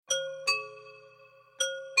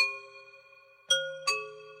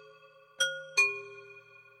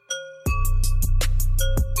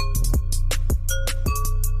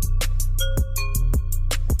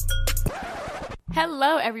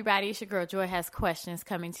Hello, everybody. It's your girl Joy Has Questions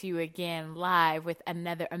coming to you again live with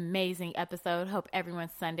another amazing episode. Hope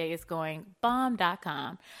everyone's Sunday is going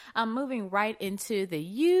bomb.com. I'm moving right into the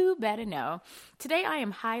You Better Know. Today I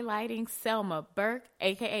am highlighting Selma Burke,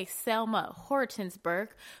 aka Selma Hortense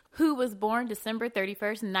Burke, who was born December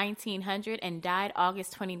 31st, 1900 and died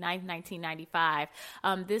August 29th, 1995.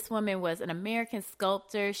 This woman was an American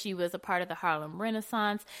sculptor. She was a part of the Harlem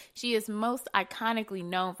Renaissance. She is most iconically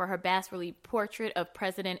known for her bas-relief portrait of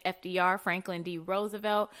President FDR, Franklin D.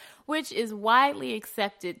 Roosevelt, which is widely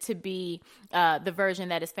accepted to be the version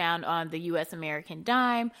that is found on the U.S. American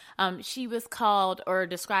dime. She was called, or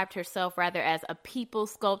described herself rather, as a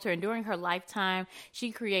people's sculptor, and during her lifetime,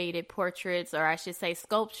 she created portraits, or I should say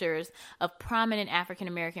sculptures, of prominent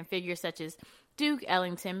African-American figures such as Duke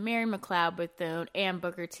Ellington, Mary McLeod Bethune, and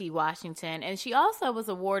Booker T. Washington. And she also was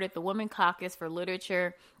awarded the Women Caucus for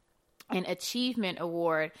Literature and Achievement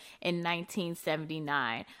Award in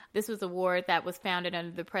 1979. This was an award that was founded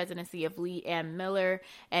under the presidency of Lee M. Miller,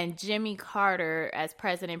 and Jimmy Carter, as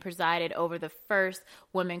president, presided over the first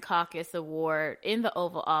Women Caucus Award in the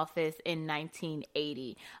Oval Office in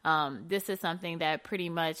 1980. This is something that pretty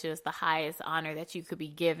much is the highest honor that you could be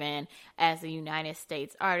given as a United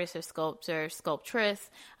States artist or sculptor, sculptress,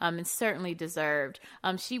 and certainly deserved.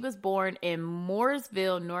 She was born in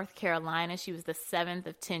Mooresville, North Carolina. She was the seventh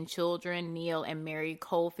of 10 children, Neil and Mary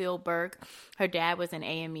Coalfield Burke. Her dad was an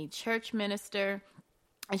AME church minister.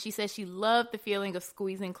 And she says she loved the feeling of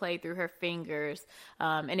squeezing clay through her fingers.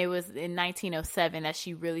 And it was in 1907 that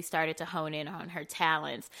she really started to hone in on her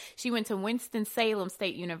talents. She went to Winston-Salem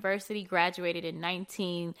State University, graduated in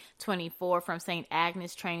 1924 from St.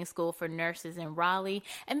 Agnes Training School for Nurses in Raleigh.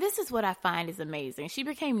 And this is what I find is amazing. She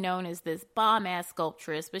became known as this bomb-ass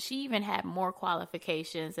sculptress, but she even had more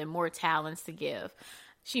qualifications and more talents to give.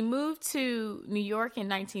 She moved to New York in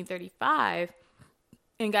 1935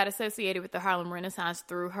 and got associated with the Harlem Renaissance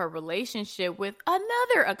through her relationship with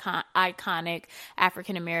another iconic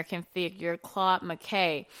African-American figure, Claude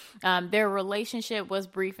McKay. Their relationship was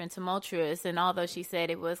brief and tumultuous, and although she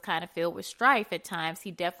said it was kind of filled with strife at times,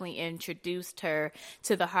 he definitely introduced her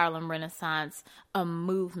to the Harlem Renaissance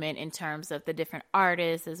movement in terms of the different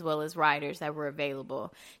artists as well as writers that were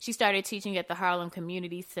available. She started teaching at the Harlem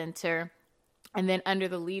Community Center. And then under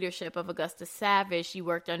the leadership of Augusta Savage, she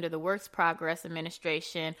worked under the Works Progress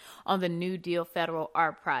Administration on the New Deal Federal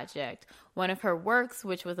Art Project. One of her works,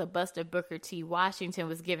 which was a bust of Booker T. Washington,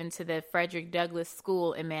 was given to the Frederick Douglass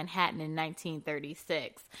School in Manhattan in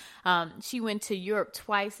 1936. She went to Europe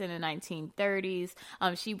twice in the 1930s.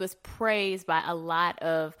 She was praised by a lot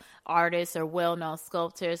of artists or well-known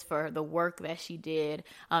sculptors for the work that she did.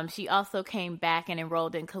 She also came back and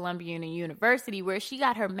enrolled in Columbia University, where she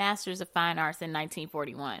got her Master's of Fine Arts in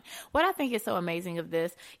 1941. What I think is so amazing of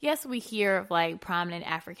this, yes, we hear of like prominent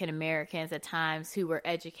African Americans at times who were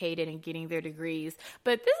educated and getting their degrees,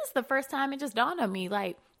 but this is the first time it just dawned on me,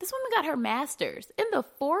 like, this woman got her master's in the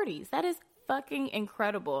 40s. That is fucking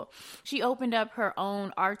incredible. She opened up her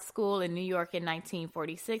own art school in New York in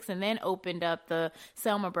 1946 and then opened up the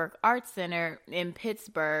Selma Burke Art Center in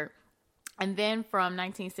Pittsburgh. And then from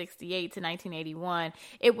 1968 to 1981,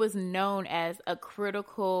 it was known as a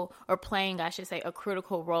critical, or playing, I should say, a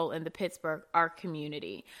critical role in the Pittsburgh art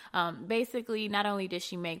community. Basically, not only did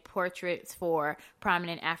she make portraits for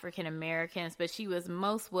prominent African Americans, but she was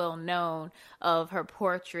most well known of her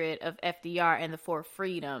portrait of FDR and the Four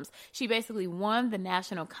Freedoms. She basically won the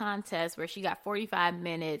national contest where she got 45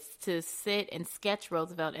 minutes to sit and sketch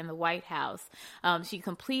Roosevelt in the White House. She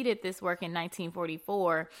completed this work in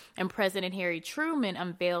 1944, and President Harry Truman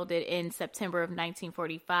unveiled it in September of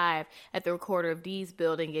 1945 at the Recorder of Deeds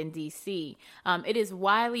building in D.C. It is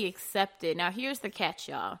widely accepted. Now, here's the catch,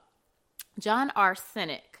 y'all. John R.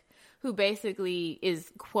 Sinek, who basically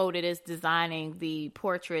is quoted as designing the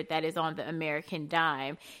portrait that is on the American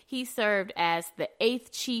dime. He served as the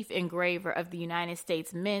 8th chief engraver of the United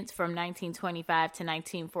States Mint from 1925 to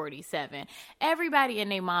 1947. Everybody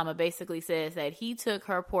and their mama basically says that he took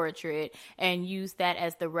her portrait and used that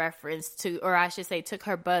as the reference to, or I should say took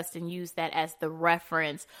her bust and used that as the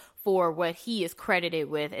reference for what he is credited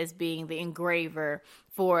with as being the engraver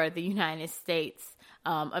for the United States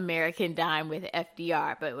American dime with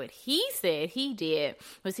FDR. But what he said he did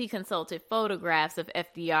was he consulted photographs of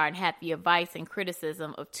FDR and had the advice and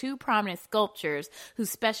criticism of two prominent sculptors who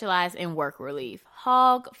specialize in work relief.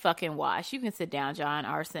 Hog fucking wash. You can sit down, John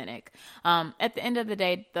R. Sinek. At the end of the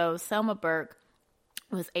day, though, Selma Burke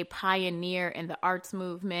was a pioneer in the arts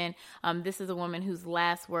movement. This is a woman whose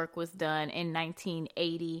last work was done in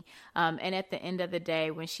 1980. And at the end of the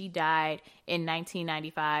day, when she died in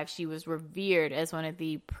 1995, she was revered as one of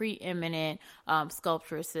the preeminent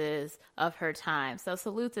sculptresses of her time. So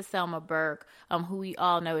salute to Selma Burke, who we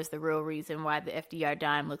all know is the real reason why the FDR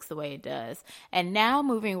dime looks the way it does. And now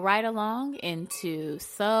moving right along into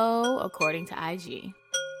So According to IG.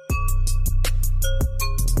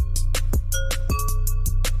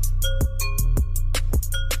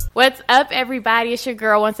 What's up, everybody? It's your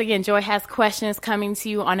girl once again. Joy Has Questions, coming to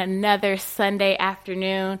you on another Sunday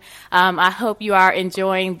afternoon. I hope you are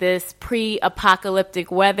enjoying this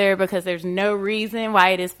pre-apocalyptic weather, because there's no reason why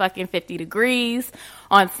it is fucking 50 degrees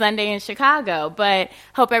on Sunday in Chicago. But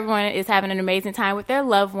hope everyone is having an amazing time with their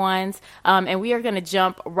loved ones. And we are going to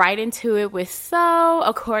jump right into it with So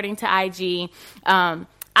According to IG. I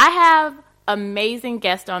have amazing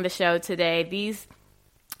guests on the show today. These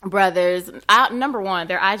brothers, number one,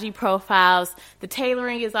 their IG profiles, the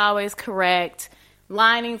tailoring is always correct.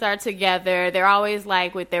 Linings are together. They're always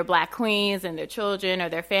like with their black queens and their children or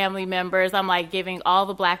their family members. I'm like giving all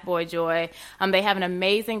the black boy joy. They have an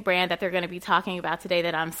amazing brand that they're going to be talking about today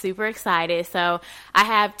that I'm super excited. So I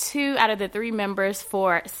have 2 out of the 3 members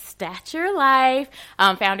for Stature Life,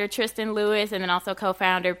 founder Tristan Lewis, and then also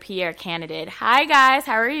co-founder Pierre Candidate. Hi guys,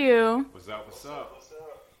 how are you? What's up? What's up?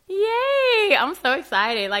 Yay! I'm so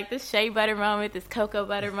excited. Like this shea butter moment, this cocoa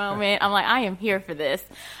butter moment. I'm like, I am here for this.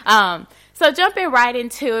 So jumping right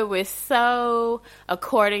into it with So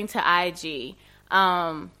According to IG.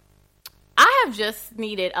 I have just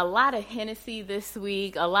needed a lot of Hennessy this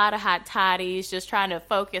week, a lot of hot toddies, just trying to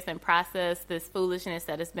focus and process this foolishness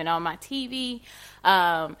that has been on my TV.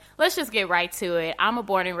 Let's just get right to it. I'm a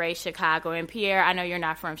born and raised Chicago. And Pierre, I know you're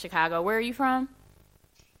not from Chicago. Where are you from?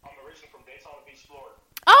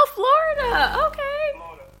 Oh, Florida. Okay.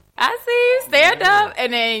 Florida. I see you. Stand up.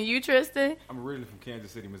 And then you, Tristan? I'm originally from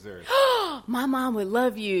Kansas City, Missouri. My mom would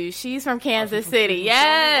love you. She's from Kansas City.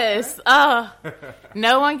 Yes.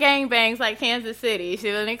 No one gangbangs like Kansas City.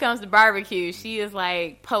 When it comes to barbecue, she is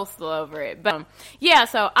like postal over it. But yeah,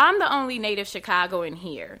 so I'm the only native Chicagoan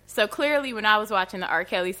here. So clearly when I was watching the R.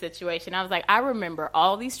 Kelly situation, I was like, I remember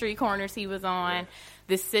all these street corners he was on. Yeah.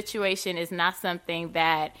 This situation is not something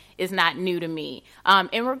that is not new to me.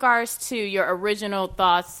 In regards to your original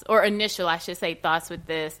thoughts, or initial, I should say, thoughts with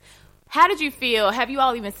this, how did you feel? Have you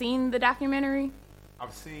all even seen the documentary?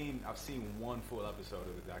 I've seen one full episode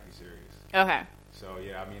of the docuseries. Okay. So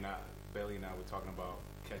yeah, I mean, Bailey and I were talking about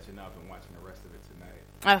catching up and watching the rest of it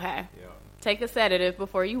tonight. Okay. Yeah. Take a sedative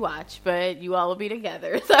before you watch, but you all will be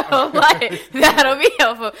together, so like that'll be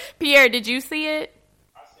helpful. Pierre, did you see it?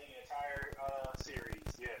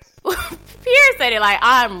 Pierre said it like,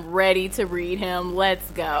 I'm ready to read him. Let's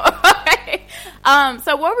go. Okay.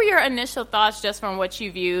 So what were your initial thoughts just from what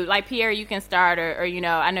you viewed? Like, Pierre, you can start, or you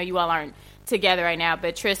know, I know you all aren't together right now,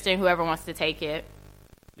 but Tristan, whoever wants to take it.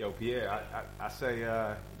 Yo, Pierre, I say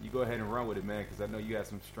you go ahead and run with it, man, because I know you had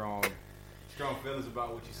some strong feelings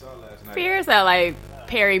about what you saw last night. Pierre's like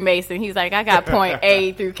Perry Mason. He's like, I got point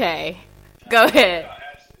A through K. Go ahead.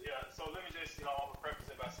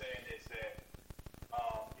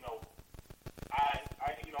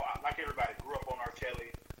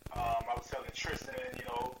 Tristan, you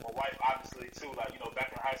know, my wife obviously too, like, you know,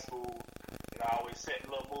 back in high school, you know, I always set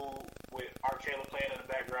a little mood with R. Kelly playing in the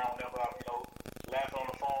background whenever I'm, you know, laughing on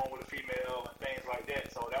the phone with a female and things like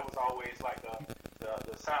that. So that was always like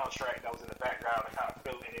the soundtrack that was in the background and kind of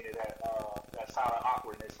filling into that silent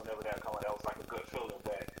awkwardness whenever that come. That was like a good feeling.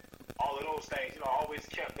 But all of those things, you know, I always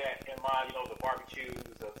kept that in mind, you know, the barbecues,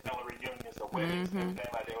 the family reunions, the weddings,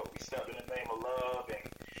 everything like that. We stepped in the name of love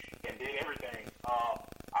and did everything.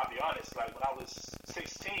 I'll be honest, like when I was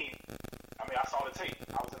 16, I mean, I saw the tape.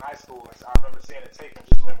 I was in high school, and I remember seeing the tape and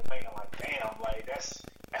just remember thinking, like, damn, like that's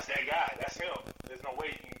that guy, that's him. There's no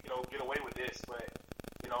way you can, you know, get away with this. But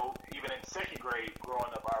you know, even in second grade,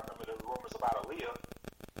 growing up, I remember the rumors about Aaliyah.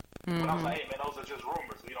 But I was like, hey man, those are just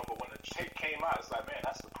rumors, you know. But when the tape came out, it's like, man,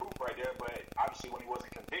 that's the proof right there. But obviously, when he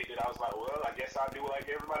wasn't convicted, I was like, well, I guess I'll do like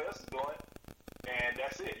everybody else is doing. And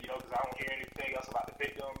that's it, you know, because I don't hear anything else about the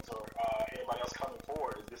victims or anybody else coming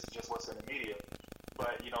forward. This is just what's in the media.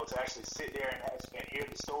 But, you know, to actually sit there and hear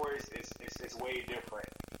the stories, it's way different.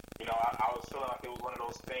 You know, I was feeling like it was one of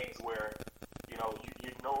those things where, you know of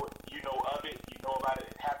it, you know about it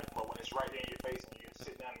happening, but when it's right there in your face and you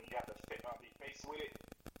sit down and you have to be faced with it,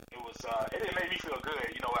 it made me feel good,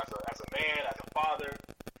 you know, as a man, as a father,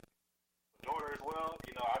 daughter as well.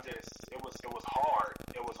 You know, it was hard.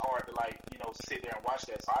 It was hard to, like, you know, sit there and watch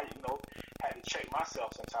that. So I, you know, had to check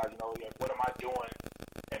myself sometimes, like, what am I doing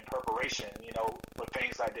in preparation, for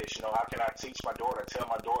things like this, how can I teach my daughter, tell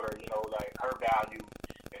my daughter, like her value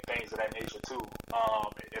and things of that nature too.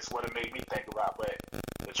 It's what it made me think about. But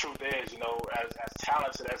the truth is, as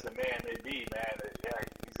talented as the man may be, man,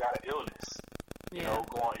 he's got an illness.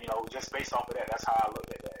 Just based off of that, that's how I look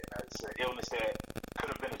at that. It's an illness that could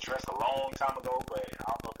have been addressed a long time ago, but I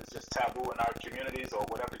don't know if it's just taboo in our communities or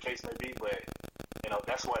whatever the case may be. But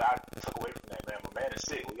that's what I took away from that, man. My man is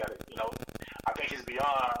sick. We got to, I think he's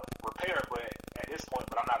beyond repair, but at this point,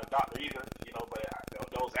 but I'm not a doctor either, but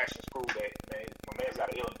those actions prove that, man, my man's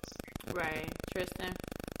got an illness. Right, Tristan.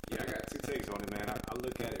 Yeah, I got two takes on it, man. I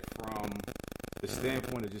look at it from the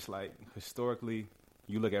standpoint of just like historically,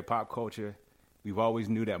 you look at pop culture. We've always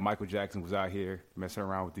knew that Michael Jackson was out here messing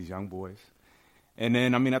around with these young boys. And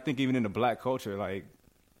then, I think even in the black culture, like,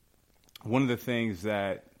 one of the things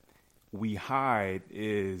that we hide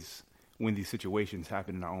is when these situations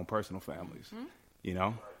happen in our own personal families,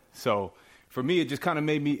 So for me, it just kind of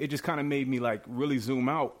made me like really zoom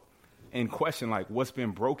out and question like what's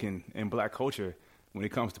been broken in black culture when it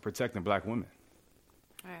comes to protecting black women.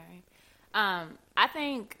 All right. I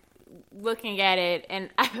think looking at it, and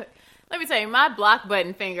let me tell you, my block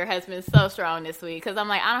button finger has been so strong this week because I'm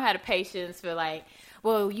like, I don't have the patience for like,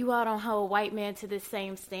 well, you all don't hold white men to the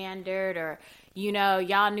same standard, or,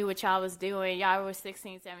 y'all knew what y'all was doing. Y'all were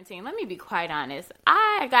 16, 17. Let me be quite honest.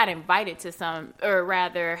 I got invited to some, or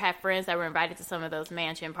rather have friends that were invited to some of those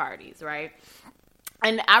mansion parties, right?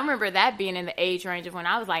 And I remember that being in the age range of when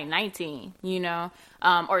I was like 19,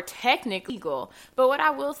 or technically legal. But what I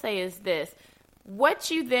will say is this. What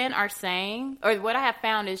you then are saying, or what I have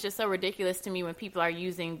found is just so ridiculous to me when people are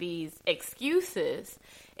using these excuses,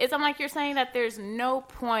 is I'm like, you're saying that there's no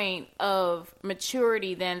point of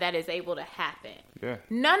maturity then that is able to happen. Yeah.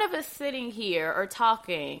 None of us sitting here or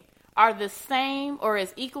talking are the same or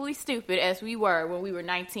as equally stupid as we were when we were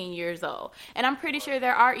 19 years old. And I'm pretty sure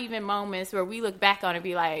there are even moments where we look back on it and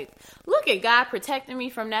be like, look at God protecting me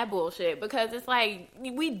from that bullshit. Because it's like,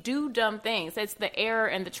 we do dumb things. It's the error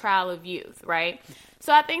and the trial of youth, right?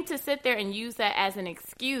 So I think to sit there and use that as an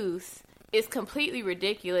excuse is completely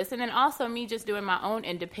ridiculous. And then also me just doing my own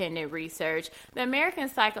independent research. The American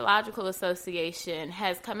Psychological Association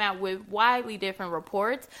has come out with widely different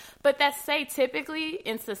reports, but that say typically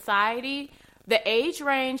in society, the age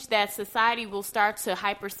range that society will start to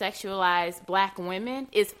hypersexualize black women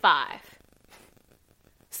is 5.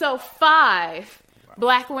 So 5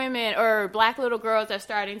 black women or black little girls are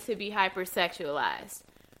starting to be hypersexualized.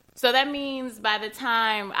 So that means by the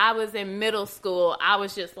time I was in middle school, I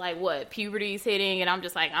was just like, what, puberty's hitting, and I'm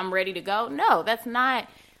just like, I'm ready to go? No, that's not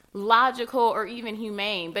logical or even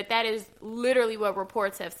humane, but that is literally what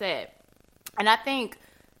reports have said. And I think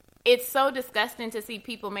it's so disgusting to see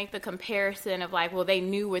people make the comparison of like, well, they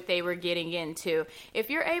knew what they were getting into. If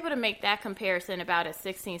you're able to make that comparison about a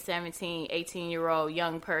 16, 17, 18-year-old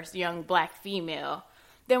young person, young black female,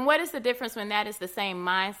 then what is the difference when that is the same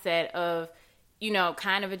mindset of,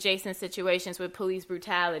 kind of adjacent situations with police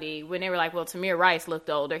brutality when they were like, well, Tamir Rice looked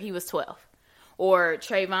older. He was 12. Or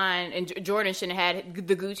Trayvon and Jordan shouldn't have had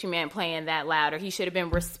the Gucci Man playing that loud, or he should have been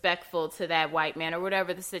respectful to that white man, or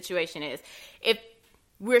whatever the situation is. If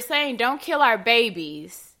we're saying don't kill our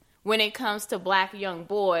babies when it comes to black young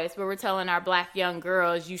boys, but we're telling our black young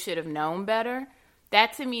girls you should have known better,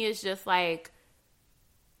 that to me is just like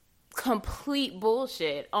complete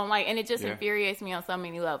bullshit and it just infuriates me on so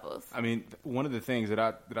many levels. I mean, one of the things that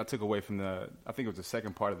I took away from I think it was the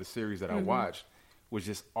second part of the series that I watched, was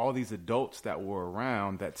just all these adults that were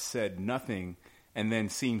around that said nothing and then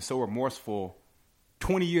seemed so remorseful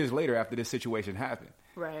 20 years later after this situation happened.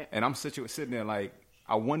 Right. And I'm sitting there like,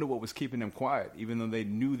 I wonder what was keeping them quiet, even though they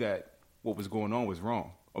knew that what was going on was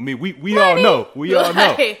wrong. I mean, we all know. We all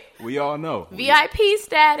know. We all know. VIP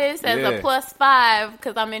status as a +5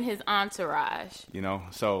 because I'm in his entourage.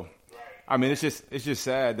 So, I mean, it's just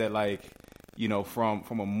sad that, like,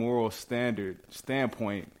 from a moral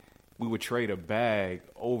standpoint, we would trade a bag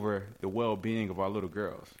over the well-being of our little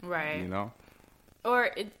girls. Right.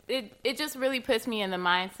 Or it just really puts me in the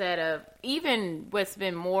mindset of even what's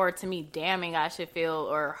been more to me damning, I should feel,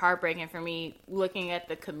 or heartbreaking for me looking at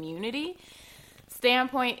the community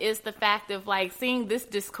standpoint is the fact of like seeing this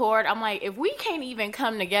discord. I'm like, if we can't even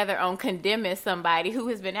come together on condemning somebody who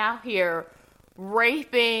has been out here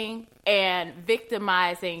raping and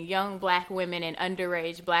victimizing young black women and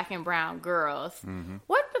underage black and brown girls,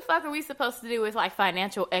 what the fuck are we supposed to do with like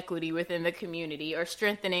financial equity within the community or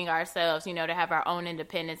strengthening ourselves, to have our own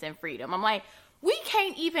independence and freedom? I'm like, we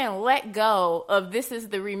can't even let go of this is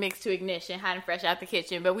the remix to Ignition, hot and fresh out the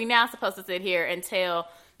kitchen, but we now supposed to sit here and tell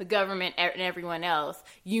the government and everyone else,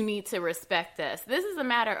 you need to respect us. This is a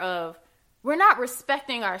matter of we're not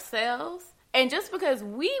respecting ourselves. And just because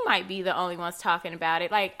we might be the only ones talking about it,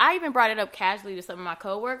 like I even brought it up casually to some of my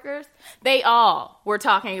coworkers, they all were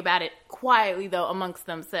talking about it quietly though amongst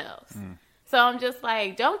themselves. So I'm just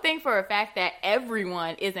like, don't think for a fact that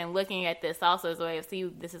everyone isn't looking at this also as a way of, see,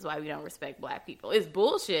 this is why we don't respect black people. It's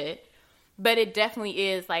bullshit, but it definitely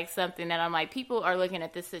is like something that I'm like, people are looking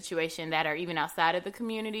at this situation that are even outside of the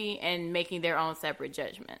community and making their own separate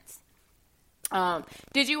judgments.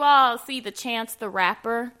 Did you all see the Chance the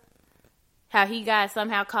Rapper? How he got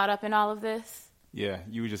somehow caught up in all of this? Yeah,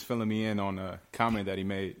 you were just filling me in on a comment that he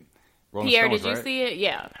made. Rolling Pierre, Stones, did you right? see it?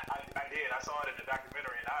 Yeah. I did. I saw it in the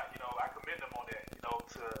documentary, and I commend him on that.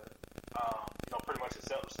 To pretty much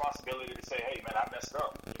accept responsibility to say, hey man, I messed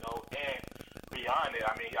up. And beyond it,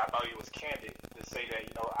 I mean, I thought he was candid to say that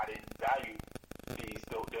I didn't value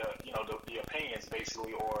the opinions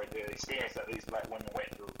basically, or the experience that these black women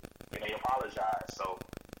went through, and they apologized. So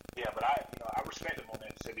yeah, but I respect him on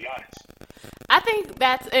that, to be honest. I think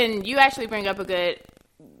that's, and you actually bring up a good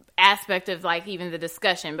aspect of like even the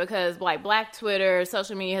discussion, because like Black Twitter,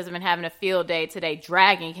 social media has been having a field day today,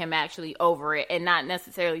 dragging him actually over it and not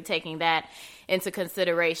necessarily taking that into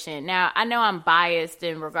consideration. Now, I know I'm biased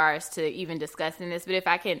in regards to even discussing this, but if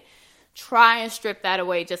I can try and strip that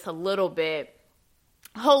away just a little bit,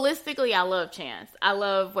 holistically, I love Chance. I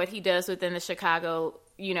love what he does within the Chicago,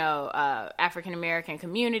 African American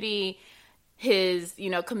community. His,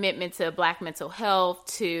 commitment to Black mental health,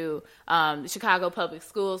 to the Chicago public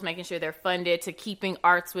schools, making sure they're funded, to keeping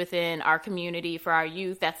arts within our community for our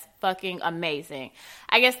youth. That's fucking amazing.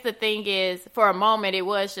 I guess the thing is, for a moment, it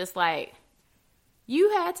was just like,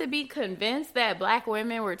 you had to be convinced that Black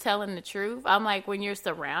women were telling the truth. I'm like, when you're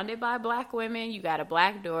surrounded by Black women, you got a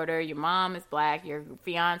Black daughter, your mom is Black, your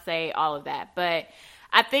fiance, all of that. But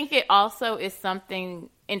I think it also is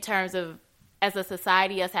something in terms of, as a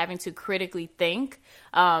society, us having to critically think.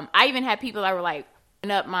 I even had people that were like,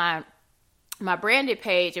 up my branded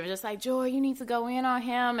page, it was just like, Joy, you need to go in on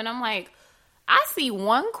him. And I'm like, I see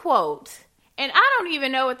one quote, and I don't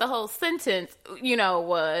even know what the whole sentence,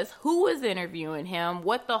 was, who was interviewing him,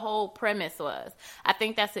 what the whole premise was. I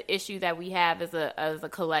think that's an issue that we have as a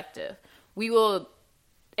collective. We will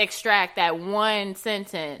extract that one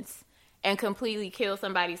sentence and completely kill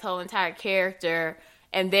somebody's whole entire character.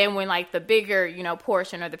 And then when like the bigger,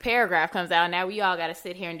 portion or the paragraph comes out, now we all got to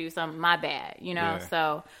sit here and do something, my bad, Yeah. Right,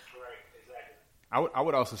 So exactly. I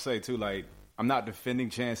would also say too, like, I'm not defending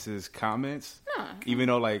Chance's comments, No. even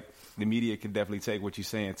though like the media can definitely take what you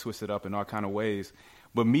say and twist it up in all kind of ways.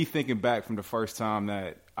 But me thinking back from the first time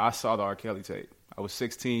that I saw the R. Kelly tape, I was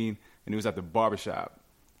 16 and it was at the barbershop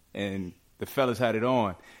and the fellas had it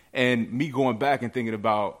on. And me going back and thinking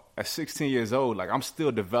about at 16 years old, like I'm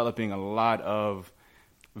still developing a lot of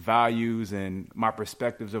values and my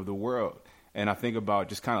perspectives of the world. And I think about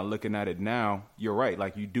just kind of looking at it now, you're right.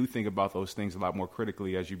 Like you do think about those things a lot more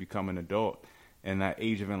critically as you become an adult and that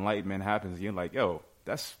age of enlightenment happens. And you're like, yo,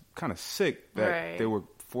 that's kind of sick that Right. there were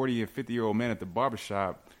 40 and 50-year-old men at the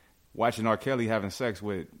barbershop watching R. Kelly having sex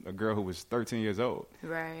with a girl who was 13 years old.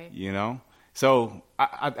 right. So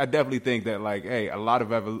I definitely think that like, hey, a lot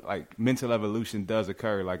of mental evolution does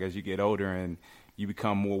occur like as you get older and you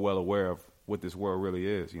become more well aware of what this world really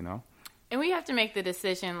is, And we have to make the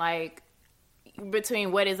decision, like,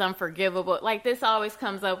 between what is unforgivable. Like, this always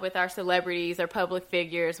comes up with our celebrities or public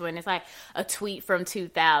figures when it's like a tweet from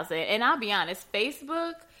 2000. And I'll be honest,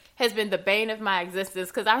 Facebook has been the bane of my existence,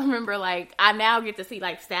 because I remember, like, I now get to see,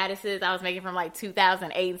 like, statuses I was making from, like,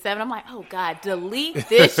 2008 and 7. I'm like, oh, God, delete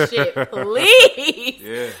this shit, please.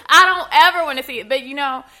 Yeah. I don't ever want to see it. But,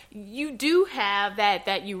 you do have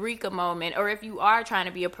that eureka moment, or if you are trying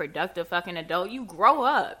to be a productive fucking adult, you grow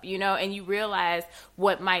up, and you realize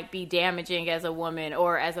what might be damaging as a woman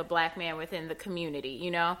or as a Black man within the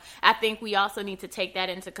community, I think we also need to take that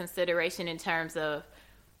into consideration in terms of,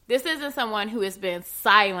 this isn't someone who has been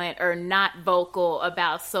silent or not vocal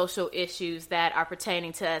about social issues that are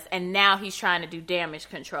pertaining to us, and now he's trying to do damage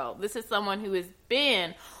control. This is someone who has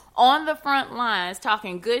been on the front lines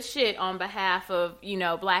talking good shit on behalf of,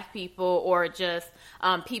 Black people or just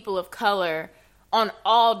people of color on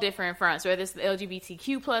all different fronts, whether it's the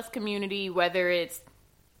LGBTQ plus community, whether it's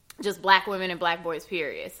just Black women and Black boys,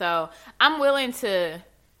 period. So I'm willing to...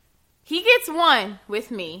 He gets one with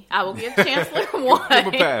me. I will give Chancellor one. Give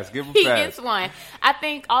him a pass. Give him a He pass. gets one. I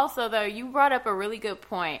think also, though, you brought up a really good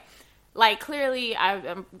point. Like, clearly, I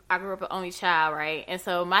grew up an only child, right? And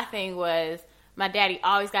so my thing was, my daddy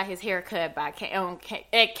always got his hair cut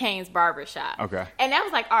at Kane's Barbershop. Okay. And that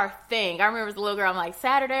was like our thing. I remember as a little girl, I'm like,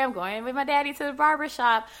 Saturday, I'm going with my daddy to the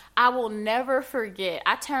barbershop. I will never forget.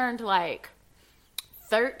 I turned like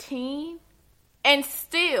 13. And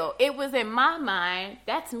still, it was in my mind,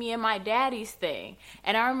 that's me and my daddy's thing.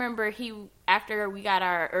 And I remember after we got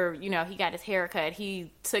he got his hair cut,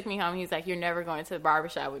 he took me home. He was like, you're never going to the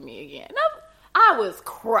barbershop with me again. And I was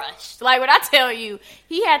crushed. Like, when I tell you,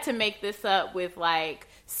 he had to make this up with, like,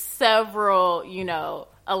 several,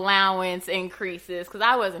 allowance increases because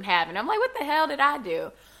I wasn't having it. I'm like, what the hell did I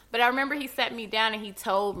do? But I remember he sat me down and he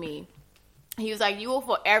told me, he was like, you will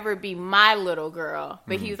forever be my little girl.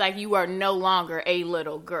 But he was like, you are no longer a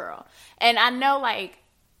little girl. And I know, like,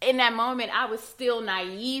 in that moment, I was still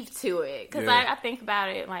naive to it. Because I think about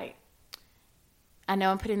it, like, I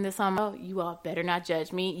know I'm putting this on. Oh, you all better not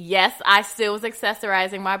judge me. Yes, I still was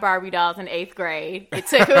accessorizing my Barbie dolls in 8th grade. It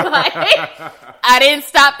took like, I didn't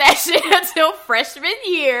stop that shit until freshman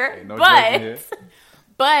year.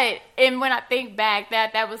 But when I think back,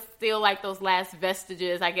 that was still like those last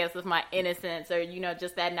vestiges, I guess, of my innocence or,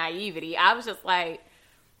 just that naivety. I was just like,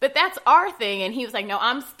 but that's our thing. And he was like, no,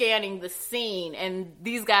 I'm scanning the scene. And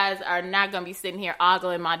these guys are not going to be sitting here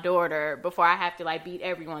ogling my daughter before I have to, like, beat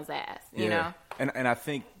everyone's ass, you know? And I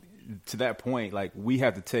think to that point, like, we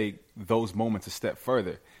have to take those moments a step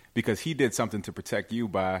further because he did something to protect you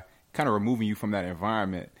by kind of removing you from that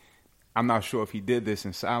environment. I'm not sure if he did this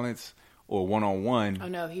in silence or one-on-one. Oh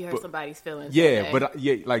no, he hurt somebody's feelings. Yeah, but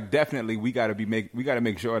like definitely we got to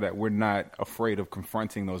make sure that we're not afraid of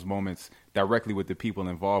confronting those moments directly with the people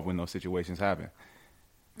involved when those situations happen.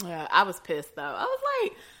 Yeah, I was pissed though. I was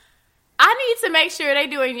like, I need to make sure they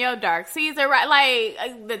doing your Dark Caesar right.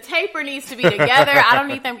 Like, the taper needs to be together. I don't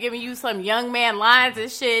need them giving you some young man lines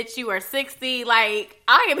and shit. You are 60. Like,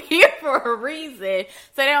 I am here for a reason.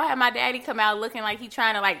 So they don't have my daddy come out looking like he's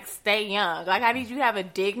trying to, like, stay young. Like, I need you to have a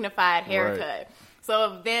dignified haircut. Right.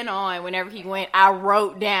 So then on, whenever he went, I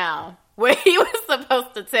wrote down what he was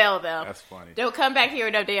supposed to tell them. That's funny. They'll come back here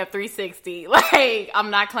with no damn 360. Like,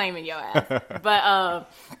 I'm not claiming your ass. But,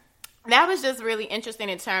 that was just really interesting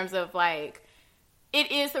in terms of, like,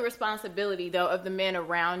 it is the responsibility, though, of the men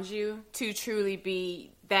around you to truly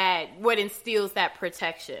be what instills that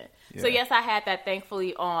protection. Yeah. So, yes, I had that,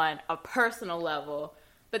 thankfully, on a personal level.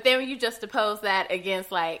 But then when you just oppose that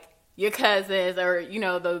against, like, your cousins or,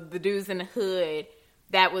 the dudes in the hood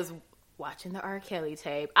that was watching the R. Kelly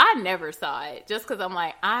tape, I never saw it just because I'm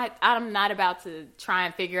like, I'm not about to try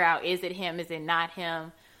and figure out, is it him, is it not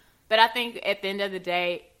him? But I think at the end of the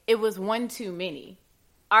day, it was one too many.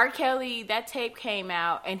 R. Kelly, that tape came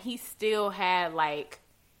out, and he still had, like,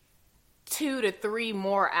 2 to 3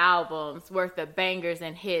 more albums worth of bangers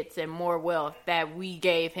and hits and more wealth that we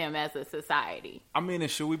gave him as a society. I mean, and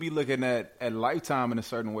should we be looking at Lifetime in a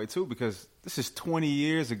certain way, too? Because this is 20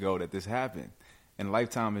 years ago that this happened, and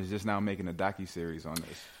Lifetime is just now making a docuseries on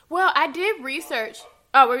this. Well, I did research.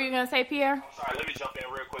 Oh, what were you going to say, Pierre? I'm sorry, let me jump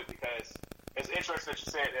in real quick because it's interesting that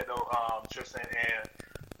you said that, though, Tristan, and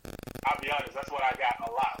I'll be honest, that's what I got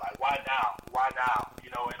a lot. Like, why now? Why now?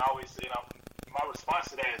 And always, my response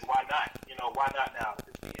to that is why not? Why not now?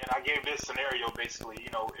 And I gave this scenario basically,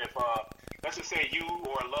 if, let's just say you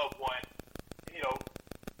or a loved one,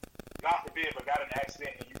 God forbid, but got in an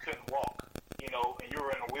accident and you couldn't walk, and you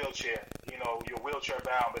were in a wheelchair, you're wheelchair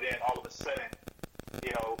bound, but then all of a sudden,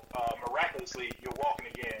 miraculously, you're walking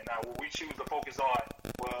again. Now, will we choose to focus on,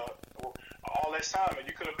 all this time and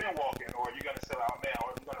you could have been walking, or are you going to say, oh man, or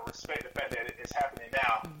are you going to respect the fact that it's happening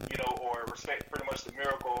now, or respect pretty much the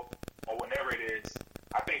miracle or whatever it is?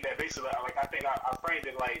 I think that basically, like, I framed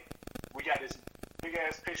it like we got this big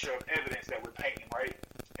ass picture of evidence that we're painting, right?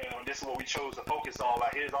 And this is what we chose to focus on.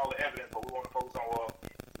 Like, here's all the evidence, but we want to focus on,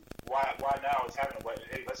 why now it's happening? But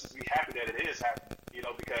hey, let's just be happy that it is happening,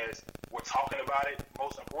 because we're talking about it.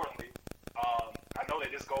 Most importantly, I know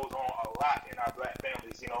that this goes on a lot in our black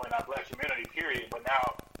families, in our black community, period. But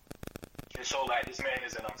now it shows like this man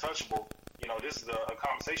isn't untouchable. This is a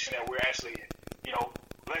conversation that we're actually,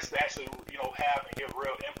 blessed to actually, have and give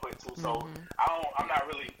real input to. So I'm not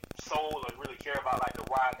really sold or really care about like the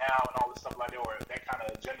why now and all this stuff like that or that kind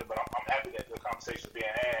of agenda. But I'm happy that the conversation is being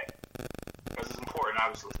had because it's important,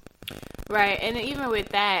 obviously. Right, and even with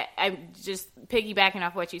that, I'm just piggybacking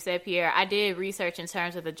off what you said, Pierre. I did research in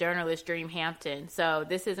terms of the journalist Dream Hampton. So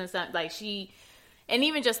this isn't something like and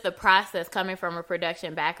even just the process coming from a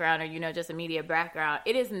production background or, just a media background,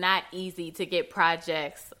 it is not easy to get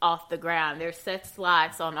projects off the ground. There's set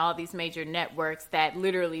slots on all these major networks that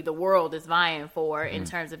literally the world is vying for in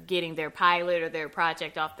terms of getting their pilot or their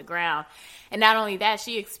project off the ground. And not only that,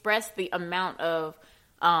 she expressed the amount of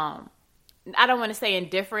I don't want to say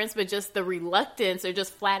indifference, but just the reluctance or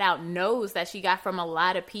just flat out no's that she got from a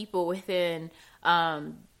lot of people within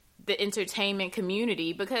the entertainment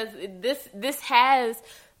community, because this has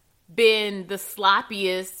been the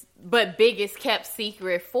sloppiest but biggest kept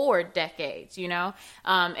secret for decades, you know?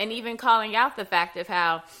 And even calling out the fact of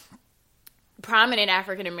how prominent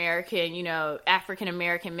African American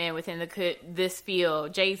men within this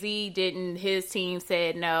field, Jay-Z didn't, his team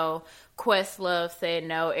said no, Questlove said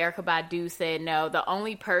no, Erykah Badu said no. The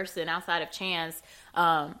only person outside of Chance,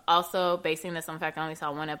 also basing this on the fact I only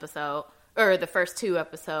saw one episode, or the first 2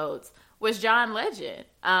 episodes, was John Legend.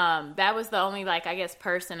 That was the only, like, I guess,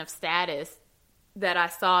 person of status that I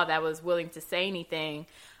saw that was willing to say anything.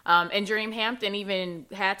 And Dream Hampton even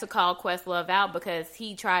had to call Questlove out because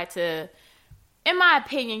he tried to, in my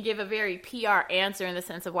opinion, give a very PR answer in the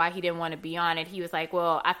sense of why he didn't want to be on it. He was like,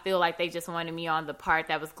 well, I feel like they just wanted me on the part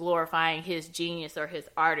that was glorifying his genius or his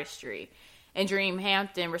artistry. And Dream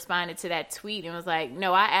Hampton responded to that tweet and was like,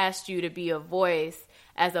 no, I asked you to be a voice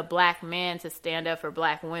as a black man to stand up for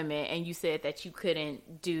black women, and you said that you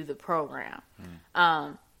couldn't do the program.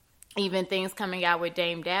 Even things coming out with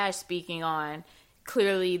Dame Dash speaking on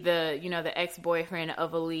clearly the ex-boyfriend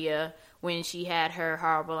of Aaliyah when she had her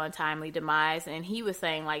horrible, untimely demise, and he was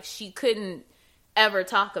saying, like, she couldn't ever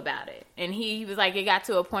talk about it. And he was like, it got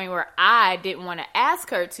to a point where I didn't want to ask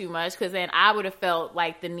her too much because then I would have felt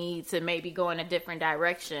like the need to maybe go in a different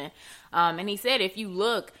direction. And he said, if you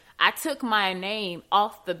look, I took my name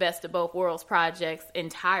off the Best of Both Worlds projects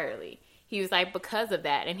entirely. He was like, because of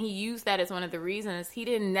that. And he used that as one of the reasons. He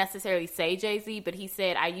didn't necessarily say Jay-Z, but he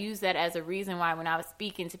said, I used that as a reason why when I was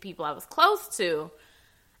speaking to people I was close to,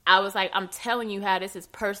 I was like, I'm telling you how this is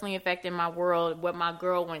personally affecting my world, what my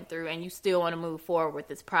girl went through, and you still want to move forward with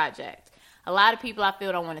this project. A lot of people I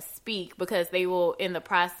feel don't want to speak because they will, in the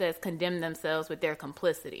process, condemn themselves with their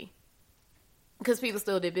complicity. Because people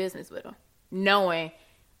still did business with him, knowing,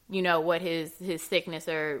 what his sickness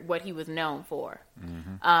or what he was known for.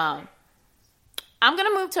 Mm-hmm. I'm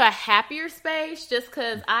going to move to a happier space just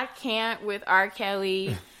because I can't with R.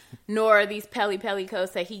 Kelly nor these Pelly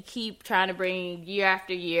coats that he keep trying to bring year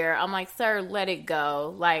after year. I'm like, sir, let it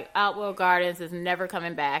go. Like, Outwell Gardens is never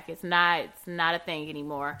coming back. It's not a thing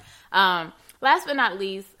anymore. Last but not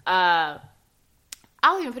least, I'll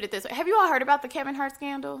even put it this way. Have you all heard about the Kevin Hart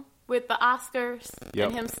scandal with the Oscars? Yep.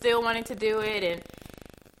 And him still wanting to do it, and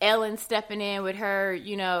Ellen stepping in with her,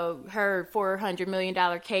 her $400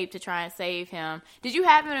 million cape to try and save him. Did you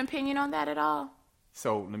have an opinion on that at all?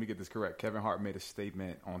 So let me get this correct. Kevin Hart made a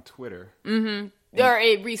statement on Twitter. Mm-hmm. Or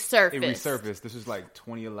it resurfaced. It resurfaced. This was like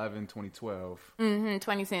 2011, 2012. Mm-hmm.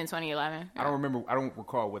 2010, 2011. I don't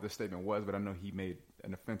recall what the statement was, but I know he made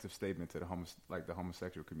an offensive statement to the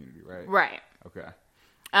homosexual community, right? Right. Okay.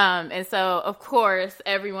 And so, of course,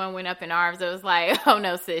 everyone went up in arms. It was like, oh,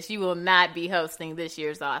 no, sis, you will not be hosting this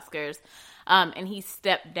year's Oscars. And he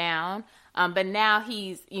stepped down. But now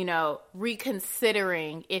he's,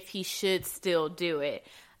 reconsidering if he should still do it.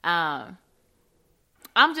 I'm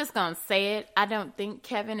just going to say it. I don't think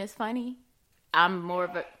Kevin is funny. I'm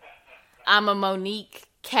a Monique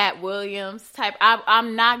Cat Williams type.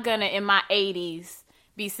 I'm not going to, in my 80s,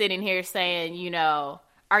 be sitting here saying,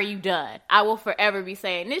 are you done? I will forever be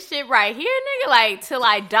saying this shit right here, nigga, like till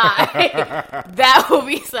I die. That will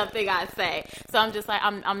be something I say. So I'm just like,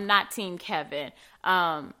 I'm not Team Kevin.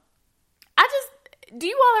 Do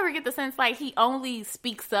you all ever get the sense like he only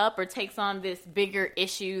speaks up or takes on this bigger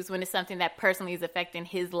issues when it's something that personally is affecting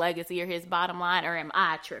his legacy or his bottom line, or am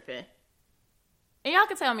I tripping? And y'all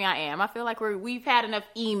can tell me I am. I feel like we've had enough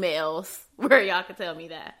emails where y'all can tell me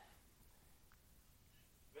that.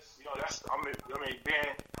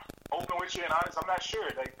 Being open with you and honest, I'm not sure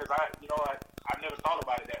because I never thought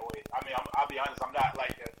about it that way. I'll be honest, I'm not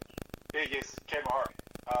like the biggest Kevin Hart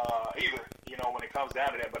either. When it comes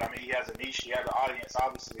down to that, but he has a niche, he has an audience,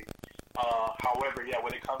 obviously. However,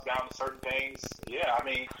 when it comes down to certain things,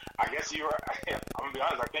 I guess you're. I'm gonna be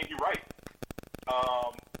honest, I think you're right.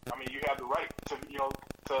 You have the right to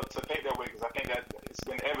to think that way because I think that it's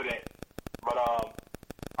been evident. But I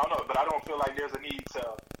don't know. But I don't feel like there's a need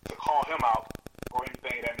to call him out or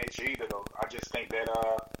anything of that nature either, though. I just think that,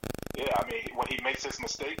 when he makes his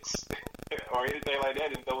mistakes or anything like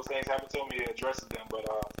that, and those things happen to him, he addresses them. But,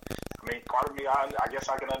 part of me, I guess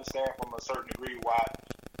I can understand from a certain degree why,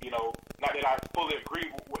 not that I fully agree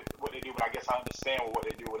with what they do, but I guess I understand what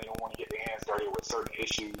they do when they don't want to get their hands dirty with certain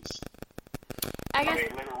issues. Literally,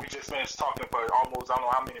 we just finished talking for almost, I don't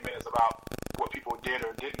know how many minutes about what people did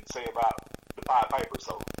or didn't say about the Pied Piper,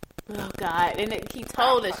 so. Oh, God. And he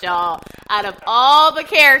told us, y'all, Out of all the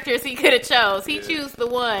characters he could have chose, he chose the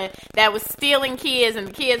one that was stealing kids, and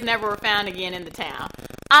the kids never were found again in the town.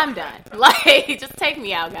 I'm done. Like, just take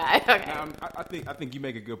me out, guys. Okay. I think you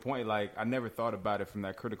make a good point. Like, I never thought about it from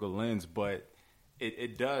that critical lens, but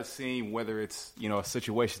it does seem, whether it's, you know, a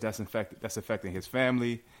situation that's affecting his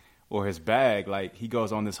family or his bag, like he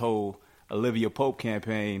goes on this whole Olivia Pope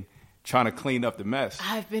campaign trying to clean up the mess.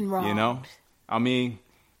 I've been wrong. You know, I mean,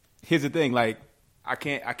 here's the thing. Like, I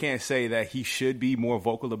can't say that he should be more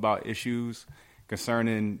vocal about issues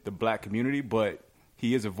concerning the black community, but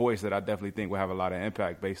he is a voice that I definitely think will have a lot of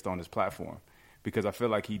impact based on his platform, because I feel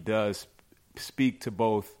like he does speak to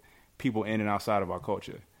both people in and outside of our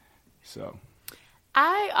culture. So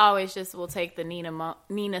I always just will take the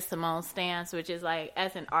Nina Simone stance, which is like,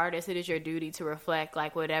 as an artist, it is your duty to reflect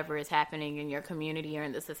like whatever is happening in your community or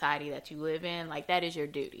in the society that you live in. Like, that is your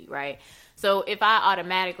duty, right? So if I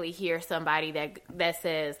automatically hear somebody that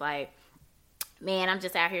says like, man, I'm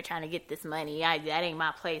just out here trying to get this money, that ain't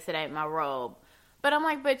my place, it ain't my role. But I'm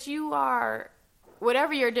like, but you are,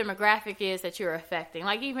 whatever your demographic is that you're affecting,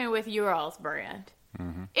 like even with your all's brand.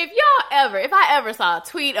 Mm-hmm. If I ever saw a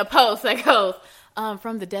tweet, a post that goes,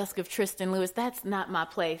 from the desk of Tristan Lewis, that's not my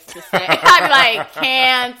place to say. I'd be like,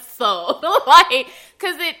 cancel. Like,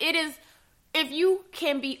 because it is, if you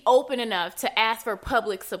can be open enough to ask for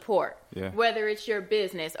public support, whether it's your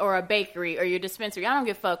business or a bakery or your dispensary, I don't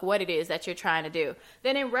give a fuck what it is that you're trying to do.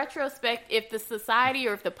 Then in retrospect, if the society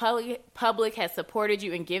or if the public has supported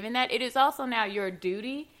you and given that, it is also now your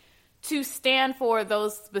duty to stand for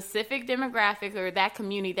those specific demographics or that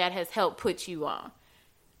community that has helped put you on.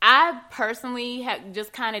 I personally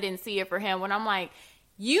just kind of didn't see it for him when I'm like,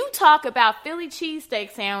 you talk about Philly cheesesteak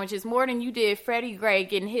sandwiches more than you did Freddie Gray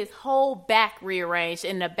getting his whole back rearranged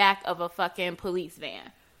in the back of a fucking police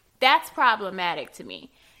van. That's problematic to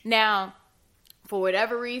me. Now, for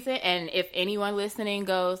whatever reason, and if anyone listening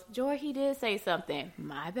goes, Joy, he did say something,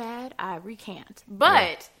 my bad, I recant.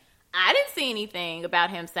 But I didn't see anything about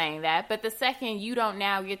him saying that. But the second you don't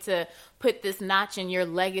now get to put this notch in your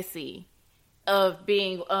legacy of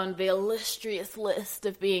being on the illustrious list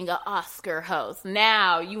of being an Oscar host,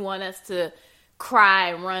 now you want us to cry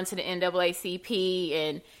and run to the NAACP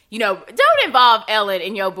and, you know, don't involve Ellen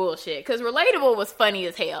in your bullshit, because Relatable was funny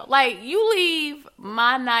as hell. Like, you leave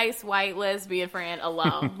my nice white lesbian friend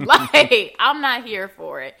alone. Like, I'm not here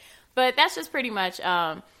for it. But that's just pretty much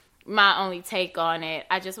my only take on it.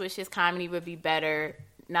 I just wish his comedy would be better.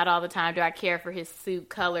 Not all the time do I care for his suit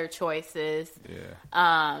color choices.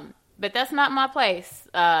 Yeah. But that's not my place.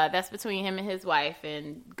 That's between him and his wife,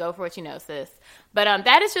 and go for what you know, sis. But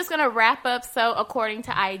that is just going to wrap up. So according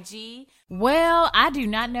to IG, well, I do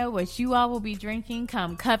not know what you all will be drinking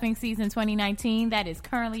come cuffing season 2019 that is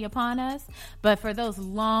currently upon us. But for those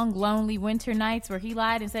long, lonely winter nights where he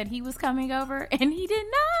lied and said he was coming over and he did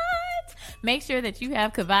not, make sure that you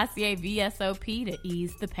have Cavassier VSOP to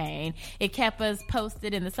ease the pain. It kept us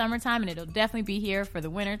posted in the summertime, and it'll definitely be here for the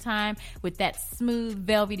wintertime with that smooth,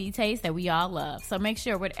 velvety taste that we all love. So make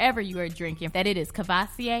sure whatever you are drinking that it is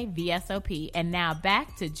Cavassier VSOP. And now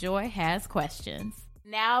back to Joy Has Questions.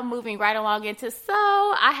 Now moving right along into, so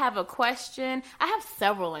I have a question. I have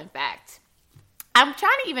several, in fact. I'm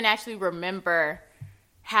trying to even actually remember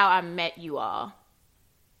how I met you all.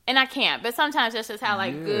 And I can't, but sometimes that's just how,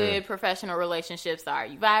 like, good professional relationships are.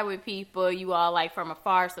 You vibe with people, you all, like, from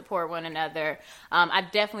afar support one another. I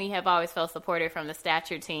definitely have always felt supported from the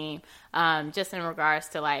Stature team, just in regards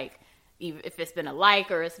to, like, if it's been a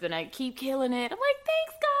like or it's been a keep killing it. I'm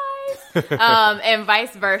like, thanks, guys. And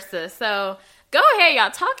vice versa. So go ahead,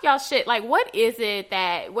 y'all. Talk y'all shit. Like, what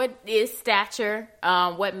is Stature?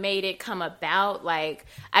 What made it come about? Like,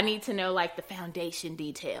 I need to know, like, the foundation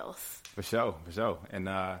details. For sure. And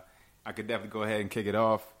I could definitely go ahead and kick it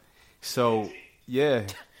off. So, yeah.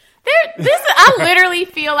 I literally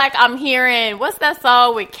feel like I'm hearing, what's that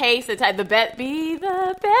song with Case? It's like, be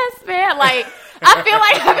the best man. Like, I feel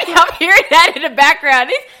like I'm hearing that in the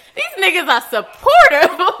background. These niggas are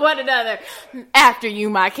supportive of one another. After you,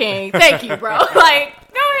 my king. Thank you, bro. Like,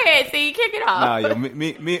 go ahead, see, kick it off. Nah, yo,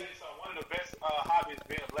 me. One of the best hobbies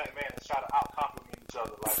being a black man is try to out-compliment each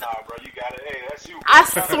other. Like, nah, bro, you got it. Hey, that's you. Bro. I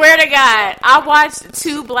swear to God, I watched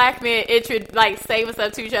two black men say what's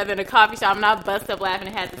up to each other in a coffee shop, and I busted up laughing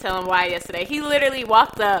and had to tell him why yesterday. He literally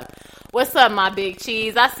walked up, what's up, my big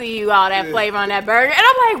cheese? I see you, all that flavor on that burger. And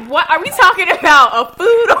I'm like, what? Are we talking about a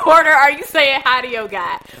food order? Are you saying hi to your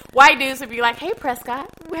guy? White dudes would be like, hey, Prescott,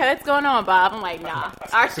 what's going on, Bob? I'm like, nah,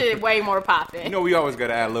 our shit way more popping. You know, we always got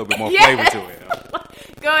to add a little bit more flavor to it.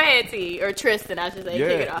 Go ahead, T, or Tristan, I should say.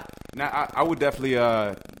 Kick it off. Now, I would definitely,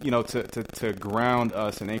 to ground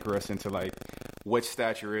us and anchor us into, like, what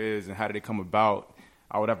stature is and how did it come about,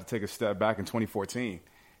 I would have to take a step back in 2014.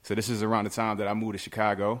 So this is around the time that I moved to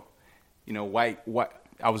Chicago. You know, I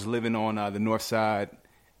was living on the north side.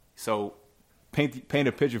 So paint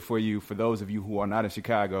a picture for you, for those of you who are not in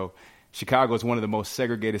Chicago. Chicago is one of the most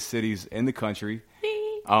segregated cities in the country.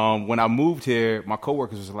 When I moved here, my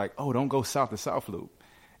coworkers was like, "Oh, don't go south of South Loop,"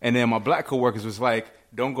 and then my black coworkers was like,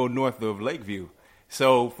 "Don't go north of Lakeview."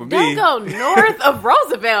 So for me, don't go north of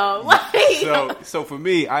Roosevelt. So for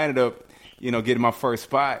me, I ended up, getting my first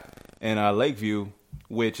spot in Lakeview,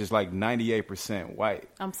 which is like 98% white.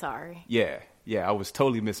 I'm sorry. Yeah, I was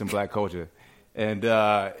totally missing black culture. And,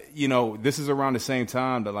 this is around the same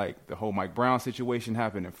time that, like, the whole Mike Brown situation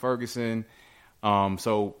happened in Ferguson.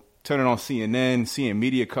 So turning on CNN, seeing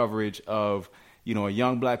media coverage of, a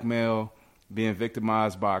young black male being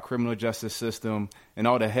victimized by a criminal justice system and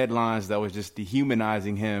all the headlines that was just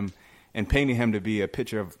dehumanizing him and painting him to be a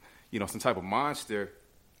picture of, some type of monster,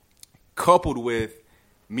 coupled with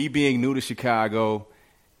me being new to Chicago,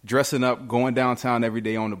 dressing up, going downtown every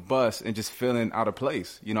day on the bus, and just feeling out of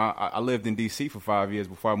place. I lived in D.C. for 5 years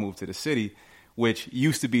before I moved to the city, which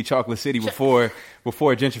used to be Chocolate City before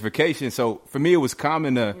gentrification. So for me, it was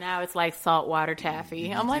common to... Now it's like saltwater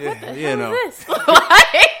taffy. I'm like, what the hell is this?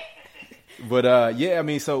 But,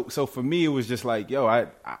 so for me, it was just like,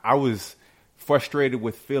 I was frustrated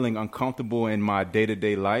with feeling uncomfortable in my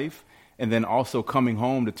day-to-day life, and then also coming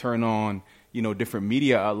home to turn on, different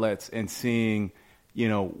media outlets and seeing...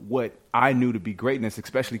 what I knew to be greatness,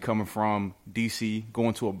 especially coming from D.C.,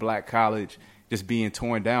 going to a black college, just being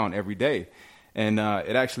torn down every day. And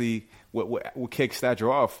it actually, what kicked Stature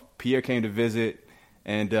off, Pierre came to visit,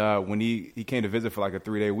 and when he came to visit for like a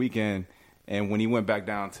 3-day weekend, and when he went back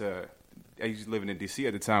down to, he was living in D.C.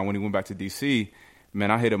 at the time, when he went back to D.C., man,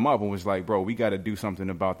 I hit him up and was like, bro, we got to do something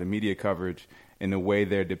about the media coverage and the way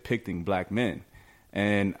they're depicting black men.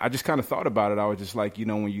 And I just kind of thought about it. I was just like,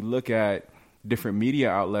 when you look at different media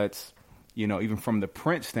outlets, even from the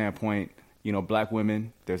print standpoint, black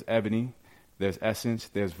women, there's Ebony, there's Essence,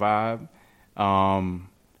 there's Vibe. And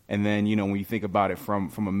then, when you think about it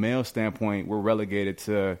from a male standpoint, we're relegated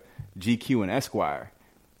to GQ and Esquire.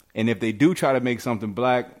 And if they do try to make something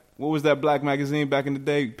black, what was that black magazine back in the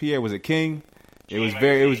day? Pierre, was it King? It was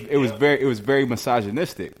very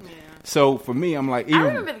misogynistic. Yeah. So for me, I'm like, I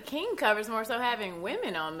remember the King covers more so having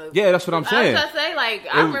women on the. Yeah, that's what I'm saying. I was gonna say,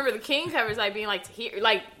 I remember the King covers being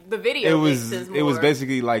the video. It was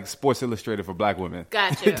basically like Sports Illustrated for black women.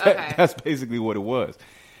 Gotcha. Okay. That's basically what it was.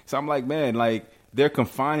 So I'm like, man, they're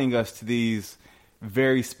confining us to these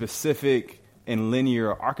very specific and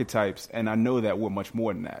linear archetypes, and I know that we're much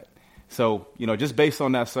more than that. So just based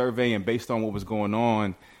on that survey and based on what was going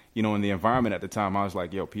on, in the environment at the time, I was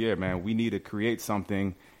like, yo, Pierre, man, we need to create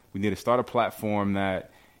something. We need to start a platform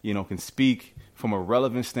that, can speak from a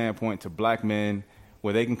relevant standpoint to black men,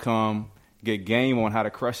 where they can come, get game on how to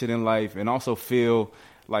crush it in life, and also feel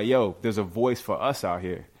like, yo, there's a voice for us out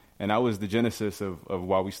here. And that was the genesis of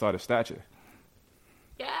why we started Stature.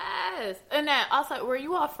 Yes. And then also, were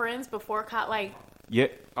you all friends before Yeah.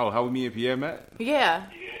 Oh, how me and Pierre met? Yeah.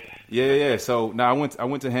 Yeah. So now I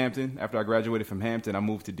went to Hampton. After I graduated from Hampton, I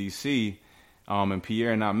moved to D.C., and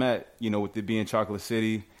Pierre and I met, with it being Chocolate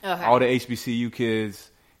City. Okay. All the HBCU kids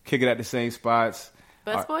kicking at the same spots.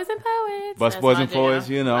 Busboys and poets. Busboys and poets,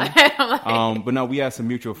 But no, we had some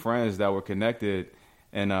mutual friends that were connected.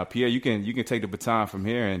 And Pierre, you can take the baton from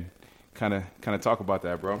here and kind of talk about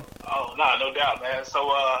that, bro. Oh, no doubt, man. So,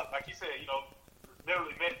 like you said,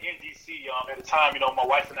 literally met in D.C. At the time, my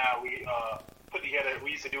wife and I, we put together.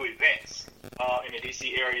 We used to do events in the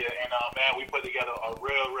D.C. area, and man, we put together a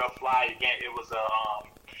real fly event. It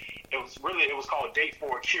was called Date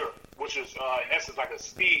for a Cure, which is in essence like a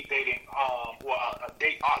speed dating, a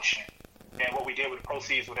date auction. And what we did with the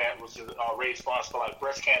proceeds with that was to raise funds for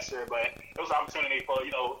breast cancer. But it was an opportunity for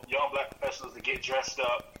young black professionals to get dressed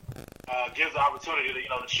up, gives the opportunity to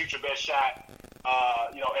to shoot your best shot,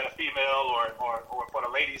 at a female or for the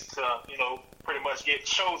ladies to pretty much get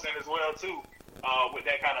chosen as well too. With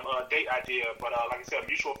that kind of date idea. But like I said, a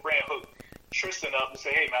mutual friend hooked Tristan up to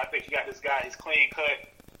say, hey, man, I think you got this guy. He's clean cut.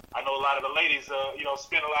 I know a lot of the ladies,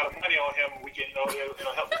 spend a lot of money on him. We can,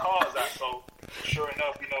 it'll help the cause out. So sure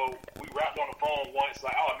enough, we rapped on the phone once,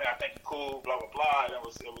 like, oh, man, I think you're cool, blah, blah, blah. And it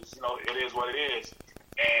was, it is what it is.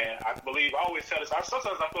 And I believe, I always tell this,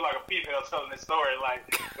 sometimes I feel like a female telling this story,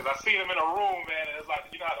 because I seen him in a room, man, and it's like,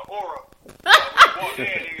 how the aura, when he walked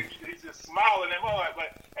in, he's just smiling and all that,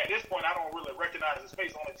 but at this point, I don't really recognize his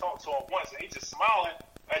face, I only talked to him once, and he's just smiling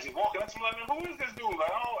as he's walking up to me, like, man, who is this dude?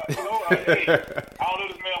 Like, hey, I don't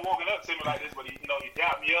know this man walking up to me like this, but he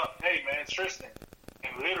dapped me up, hey, man, it's Tristan.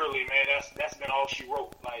 And literally, man, that's been all she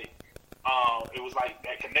wrote. Like, it was like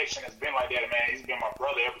that connection has been like that, man. He's been my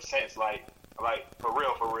brother ever since. Like for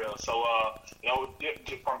real. So,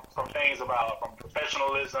 from things from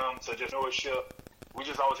professionalism to just entrepreneurship, we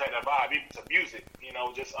just always had that vibe. Even to music,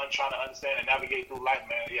 just trying to understand and navigate through life,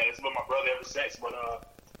 man. Yeah, it's been my brother ever since. But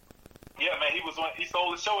yeah, man, he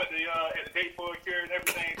stole the show at the Date for a Cure and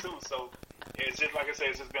everything too. So it's just like I said,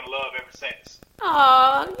 it's just been love ever since.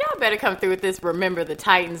 Oh, y'all better come through with this "Remember the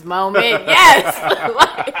Titans" moment. Yes,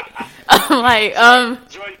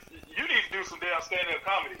 Joy, you need to do some damn stand-up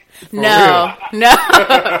comedy. No.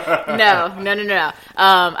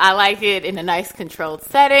 I like it in a nice controlled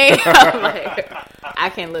setting. I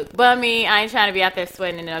can look bummy. I ain't trying to be out there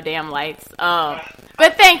sweating in no damn lights.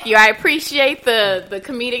 But thank you. I appreciate the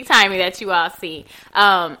comedic timing that you all see.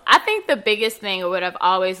 I think the biggest thing, or what I've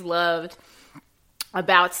always loved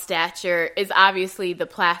about Stature, is obviously the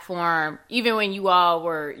platform. Even when you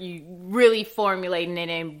really formulating it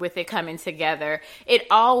and with it coming together, it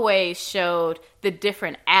always showed the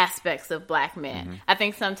different aspects of Black men. Mm-hmm. I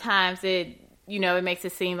think sometimes it makes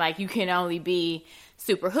it seem like you can only be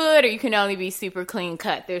super hood or you can only be super clean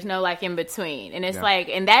cut. There's no in between. And it's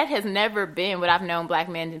and that has never been what I've known Black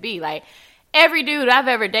men to be. Like, every dude I've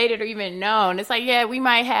ever dated or even known, it's we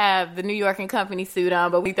might have the New York and Company suit on,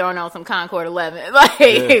 but we throwing on some Concord 11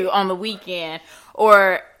 on the weekend.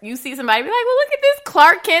 Or you see somebody be like, well, look at this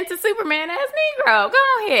Clark Kent to Superman ass Negro.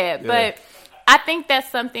 Go ahead. Yeah. But I think that's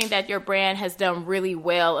something that your brand has done really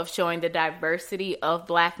well, of showing the diversity of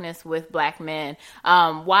Blackness with Black men.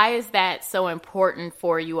 Why is that so important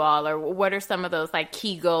for you all? Or what are some of those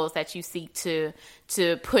key goals that you seek to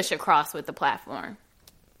push across with the platform?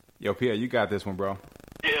 Yo, Pierre, you got this one, bro.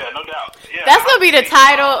 Yeah, no doubt. Yeah, that's going to be the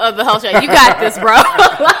title of the whole show. You got this, bro.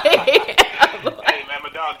 Hey, man,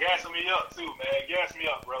 my dog gassing me up, too, man. Gas me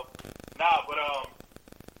up, bro. Nah, but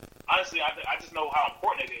honestly, I just know how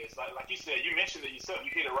important it is. Like you said, you mentioned it yourself.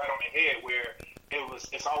 You hit it right on the head where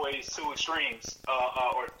it's always two extremes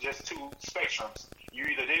or just two spectrums. You're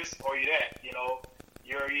either this or you're that.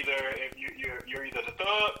 You're either the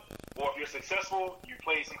thug, or if you're successful, you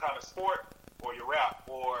play some kind of sport, or you rap,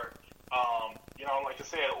 or like I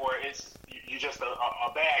said, or you're just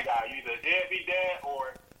a bad guy. You're either a deadbeat dad,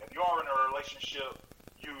 or if you are in a relationship,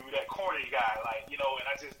 you that corny guy, and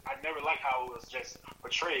I never liked how it was just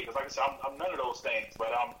portrayed, because like I said, I'm none of those things,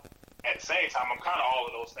 but at the same time, I'm kind of all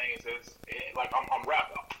of those things. I'm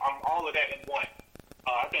rap, I'm all of that in one.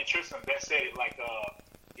 I think Tristan best said it,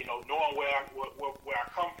 knowing where I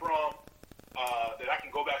come from, that I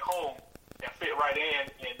can go back home and fit right in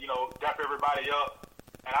and, dap everybody up.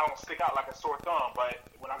 And I don't stick out like a sore thumb. But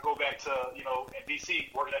when I go back to, in D.C.,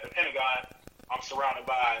 working at the Pentagon, I'm surrounded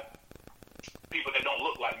by people that don't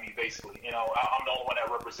look like me, basically. I'm the only one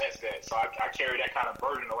that represents that. So I carry that kind of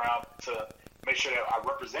burden around to make sure that I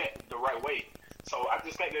represent the right way. So I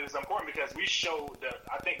just think that it's important, because we show that,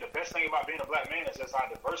 I think the best thing about being a Black man is just our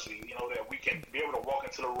diversity, that we can be able to walk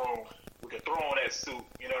into the room, we can throw on that suit,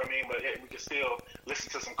 you know what I mean? But we can still listen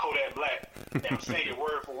to some Kodak Black and sing it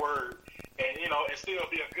word for word, and, and still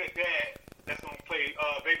be a good dad that's going to play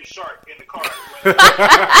Baby Shark in the car.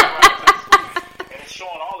 And it's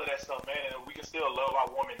showing all of that stuff, man, and we can still love our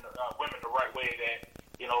women the right way, that,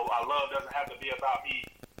 our love doesn't have to be about me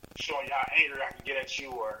showing you how angry I can get at you,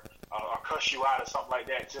 or cuss you out or something like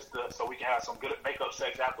that, just so we can have some good makeup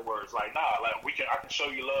sex afterwards. I can show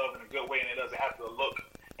you love in a good way, and it doesn't have to look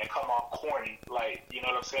and come off corny, you know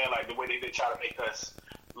what I'm saying? The way they try to make us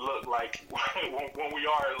look like when we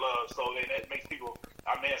are in love. So then that makes people,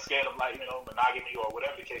 scared of monogamy or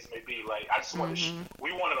whatever the case may be. I just wanted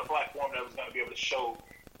we wanted a platform that was going to be able to show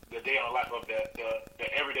the day in the life of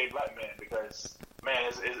the everyday Black man, because man,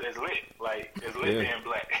 it's lit. It's lit being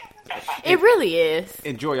Black. It really is.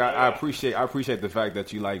 And Joy, I appreciate the fact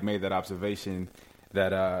that you made that observation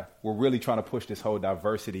that we're really trying to push this whole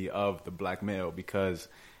diversity of the Black male, because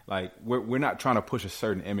we're not trying to push a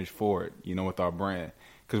certain image forward, with our brand.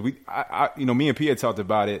 Because me and Pia talked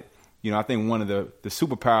about it. I think one of the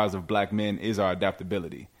superpowers of Black men is our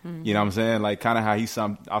adaptability. Mm-hmm. You know what I'm saying? Kind of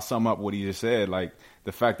how I'll sum up what he just said.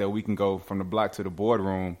 The fact that we can go from the block to the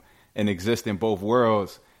boardroom and exist in both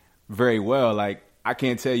worlds very well. I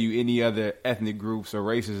can't tell you any other ethnic groups or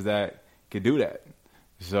races that could do that.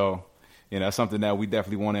 So, that's something that we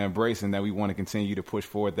definitely want to embrace, and that we want to continue to push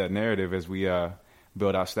forward that narrative as we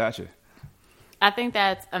build our stature. I think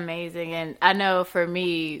that's amazing. And I know for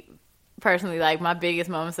me, personally, like my biggest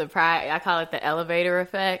moments of pride, I call it the elevator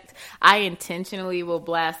effect. I intentionally will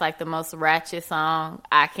blast like the most ratchet song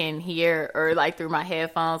I can hear or like through my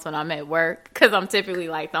headphones when I'm at work, because I'm typically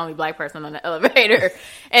like the only black person on the elevator.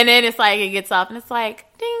 And then it's like it gets off and it's like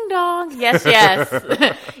ding dong, yes,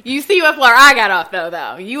 yes. You see what floor I got off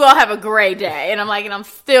though. You all have a great day. And I'm like, and I'm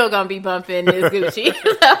still gonna be bumping this Gucci.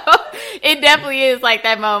 So it definitely is like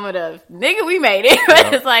that moment of nigga, we made it.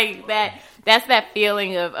 But it's like that's that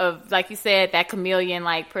feeling of like you said, that chameleon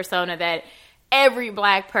like persona that every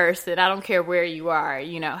black person, I don't care where you are,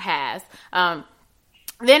 has.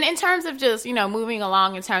 Then in terms of just, moving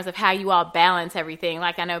along in terms of how you all balance everything,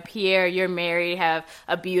 like I know, Pierre, you're married, have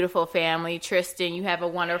a beautiful family. Tristan, you have a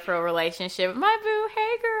wonderful relationship. My boo,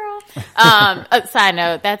 hey girl. Side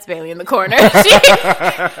note, that's Bailey in the corner.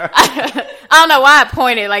 I don't know why I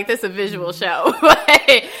pointed like this is a visual show.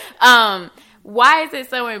 But, why is it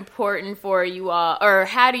so important for you all, or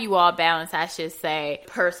how do you all balance, I should say,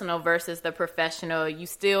 personal versus the professional? You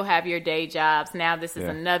still have your day jobs. Now this is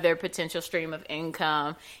another potential stream of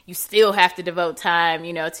income. You still have to devote time,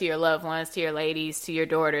 to your loved ones, to your ladies, to your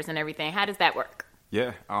daughters and everything. How does that work?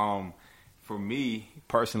 Yeah. For me,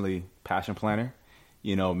 personally, passion planner,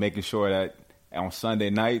 making sure that on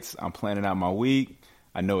Sunday nights, I'm planning out my week.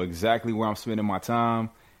 I know exactly where I'm spending my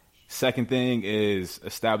time. Second thing is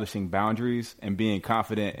establishing boundaries and being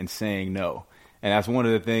confident and saying no. And that's one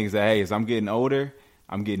of the things that, hey, as I'm getting older,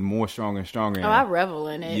 I'm getting more stronger and stronger. Oh, I revel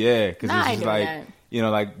in it. Yeah, because it's just like,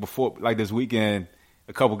 like before, like this weekend,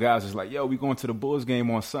 a couple guys was like, yo, we going to the Bulls game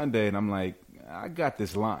on Sunday. And I'm like, I got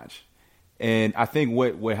this launch. And I think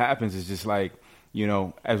what happens is just like,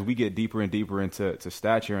 as we get deeper and deeper into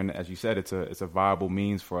stature, and as you said, it's a viable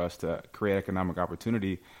means for us to create economic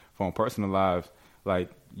opportunity for our personal lives.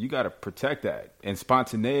 Like, you got to protect that. And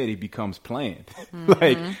spontaneity becomes planned. Mm-hmm.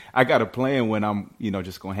 Like, I got a plan when I'm,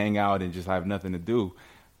 just going to hang out and just have nothing to do.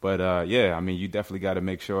 But, you definitely got to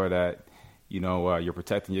make sure that, you're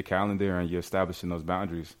protecting your calendar and you're establishing those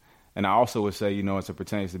boundaries. And I also would say, as it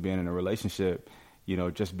pertains to being in a relationship,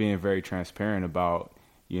 just being very transparent about,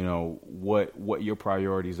 what your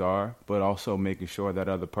priorities are, but also making sure that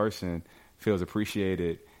other person feels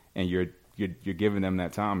appreciated and you're giving them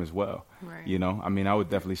that time as well. Right. I would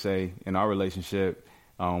definitely say in our relationship,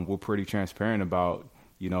 we're pretty transparent about,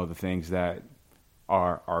 the things that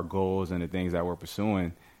are our goals and the things that we're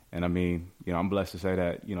pursuing. And I'm blessed to say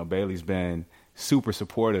that, Bailey's been super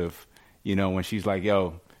supportive, when she's like,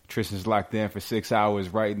 yo, Tristan's locked in for 6 hours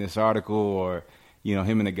writing this article, or,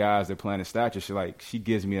 him and the guys that planning stature. She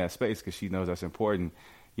gives me that space because she knows that's important,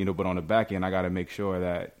 but on the back end, I got to make sure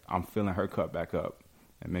that I'm filling her cup back up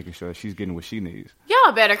and making sure that she's getting what she needs.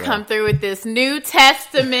 Y'all better come through with this New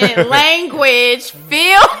Testament language.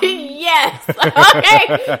 Yes.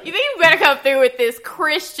 Okay. You better come through with this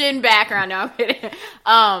Christian background. No, I'm kidding.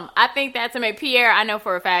 I think that's amazing. Pierre, I know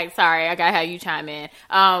for a fact, sorry, I gotta have you chime in.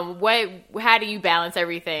 How do you balance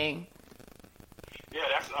everything? Yeah,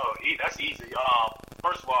 that's easy.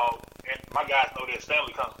 First of all, and my guys know this,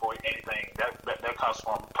 family comes before anything. That comes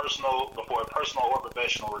from personal or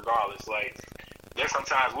professional, regardless. Like, there's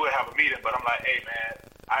sometimes we'll have a meeting, but I'm like, hey man,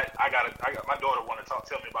 I got my daughter want to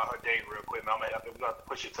tell me about her day real quick. Man, we got to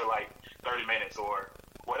push it to like 30 minutes or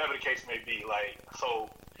whatever the case may be. Like, so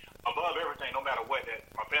above everything, no matter what, that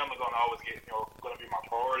my family gonna always gonna be my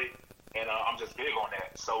priority, and I'm just big on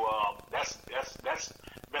that. So that's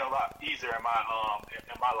been a lot easier in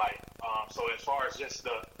my life. So as far as just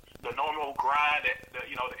the normal grind, the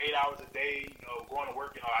 8 hours a day, going to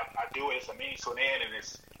work, I do it. It's a means to an end, and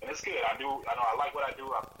it's good. I know I like what I do.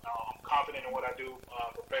 I'm confident in what I do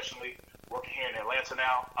professionally, working here in Atlanta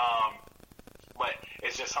now. But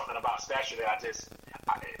it's just something about stature that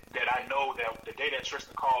I know that the day that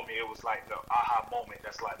Tristan called me, it was like the aha moment.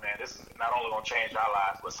 That's like, man, this is not only going to change our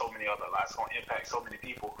lives, but so many other lives. It's going to impact so many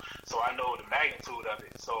people. So I know the magnitude of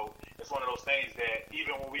it. So it's one of those things that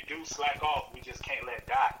even when we do slack off, we just can't let it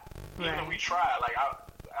die. Right. Even if we try, like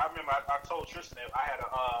I remember I told Tristan that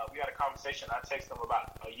we had a conversation. I texted him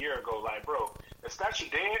about a year ago, like, bro, the statue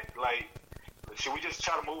dead? Like, should we just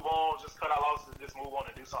try to move on, just cut our losses, and just move on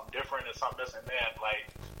and do something different or something else? And then, like,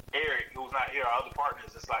 Eric, who's not here, our other partner,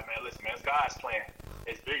 is just like, man, listen, man, it's God's plan.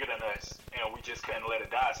 It's bigger than us, and we just couldn't let it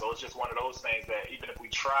die. So it's just one of those things that even if we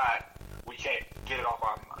tried, we can't get it off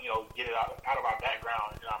our, get it out of our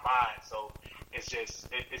background in our mind. So it's just,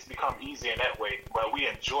 it's become easy in that way. But we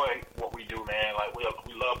enjoy what we do, man. Like, we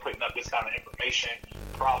love putting up this kind of information,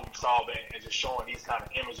 problem solving, and just showing these kind of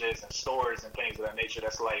images and stories and things of that nature.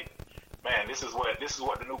 That's like, man, this is what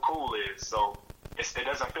the new cool is. So it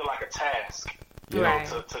doesn't feel like a task, you know,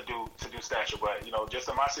 to do stature. But just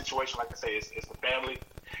in my situation, like I say, it's the family.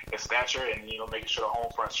 his stature and, you know, making sure the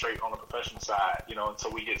home front's straight on the professional side, you know,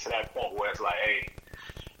 until we get to that point where it's like, hey,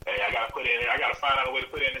 I gotta find out a way to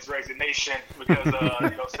put in this resignation because, you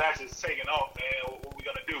know, stature's taking off, man. What we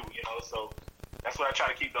gonna do, you know? So that's what I try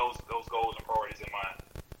to keep those goals and priorities in mind.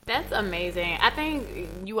 That's amazing. I think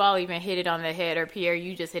you all even hit it on the head, or Pierre,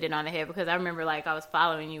 you just hit it on the head, because I remember like I was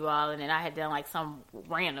following you all and then I had done like some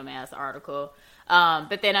random ass article.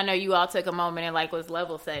 But then I know you all took a moment and like was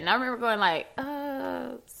level set. And I remember going like,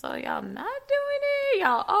 so y'all not doing it?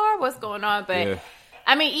 Y'all are? What's going on? But yeah.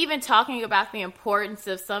 I mean, even talking about the importance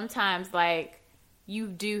of sometimes like you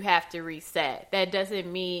do have to reset. That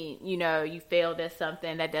doesn't mean, you know, you failed at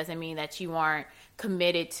something. That doesn't mean that you aren't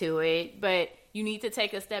committed to it. But you need to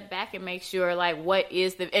take a step back and make sure, like, what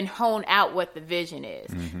is and hone out what the vision is.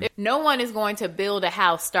 Mm-hmm. No one is going to build a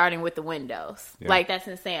house starting with the windows. Yeah. Like, that's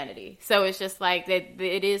insanity. So it's just like that.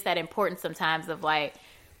 It is that importance sometimes of like,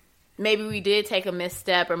 maybe we did take a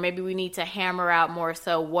misstep, or maybe we need to hammer out more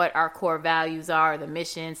so what our core values are, the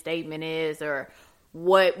mission statement is, or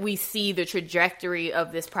what we see the trajectory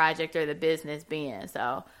of this project or the business being.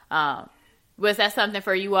 So, was that something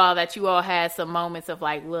for you all that you all had some moments of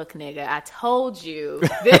like, look, nigga, I told you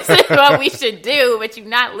this is what we should do, but you're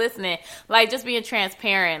not listening? Like, just being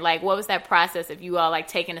transparent. Like, what was that process of you all like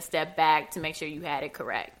taking a step back to make sure you had it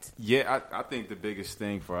correct? Yeah, I think the biggest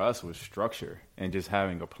thing for us was structure and just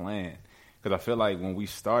having a plan. Because I feel like when we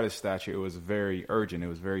started Stature, it was very urgent. It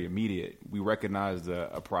was very immediate. We recognized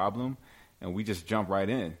a problem and we just jumped right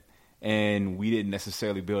in. And we didn't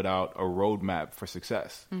necessarily build out a roadmap for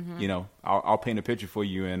success. Mm-hmm. You know, I'll paint a picture for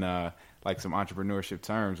you in like some entrepreneurship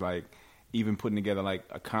terms, like even putting together like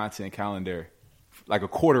a content calendar, like a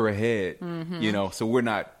quarter ahead, mm-hmm. you know, so we're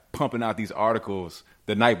not pumping out these articles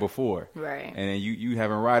the night before. Right. And then you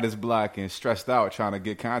having writer's block and stressed out trying to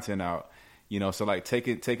get content out, you know, so like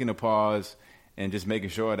taking a pause and just making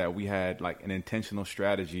sure that we had like an intentional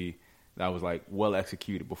strategy that was like well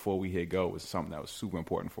executed before we hit go was something that was super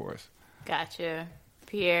important for us. Gotcha.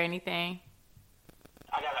 Pierre, anything?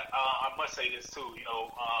 I must say this too, you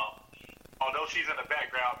know, although she's in the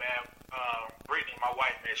background, man, Brittany, my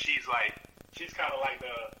wife, man, she's kind of like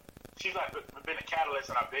she's like been a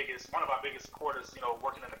catalyst and one of our biggest supporters, you know,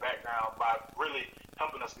 working in the background by really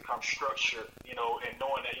helping us become structured, you know, and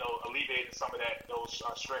knowing that, you know, alleviating some of those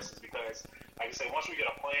stresses, because like I say, once we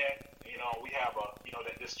get a plan, you know, we have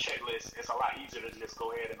this checklist, it's a lot easier to just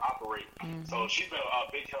go ahead and operate. Mm-hmm. So she's been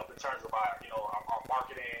a big help in terms of our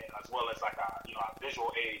marketing, as well as like our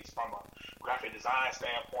visual aids from a graphic design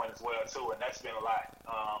standpoint as well too. And that's been a lot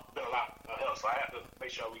of help. So I have to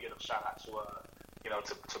make sure we get a shout out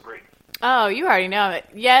to Brittany. Oh, you already know it.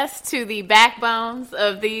 Yes, to the backbones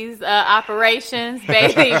of these operations,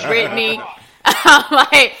 Bailey, Brittany.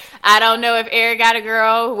 Like, I don't know if Eric got a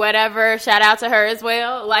girl, whatever. Shout out to her as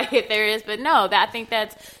well. Like, if there is, but no, I think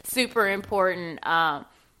that's super important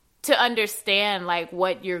to understand like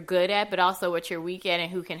what you're good at, but also what you're weak at,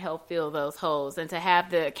 and who can help fill those holes, and to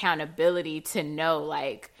have the accountability to know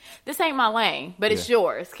like, this ain't my lane, but it's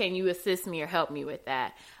yours. Can you assist me or help me with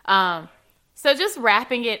that? So just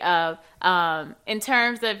wrapping it up, in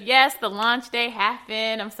terms of, yes, the launch day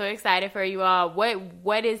happened. I'm so excited for you all.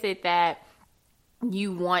 What is it that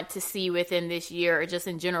you want to see within this year, or just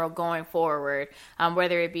in general going forward,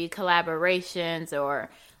 whether it be collaborations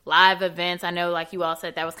or live events? I know, like you all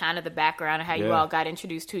said, that was kind of the background of how you all got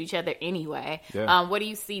introduced to each other anyway. Yeah. What do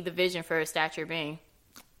you see the vision for Stature being?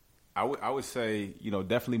 I would say, you know,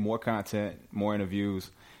 definitely more content, more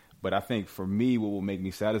interviews. But I think for me, what will make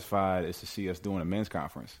me satisfied is to see us doing a men's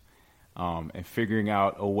conference, and figuring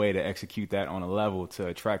out a way to execute that on a level to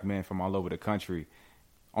attract men from all over the country,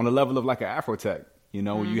 on the level of like an Afrotech, you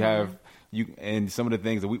know, mm-hmm. And some of the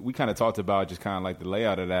things that we kind of talked about, just kind of like the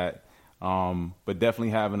layout of that, but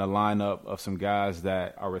definitely having a lineup of some guys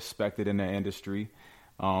that are respected in their industry,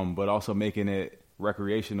 but also making it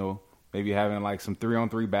recreational, maybe having like some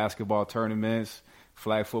 3-on-3 basketball tournaments,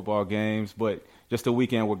 flag football games, but just a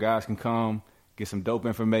weekend where guys can come, get some dope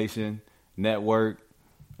information, network,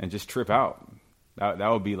 and just trip out. That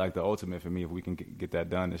would be like the ultimate for me if we can get that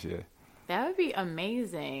done this year. That would be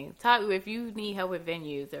amazing. If you need help with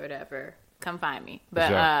venues or whatever, come find me.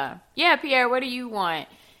 But Pierre, what do you want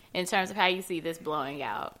in terms of how you see this blowing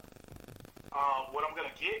out? What I'm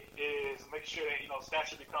gonna get is make sure that, you know,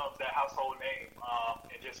 Stature becomes that household name,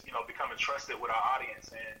 and just, you know, becoming trusted with our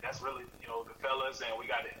audience, and that's really, you know, the fellas, and we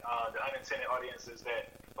got the unintended audiences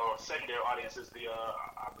or secondary audiences,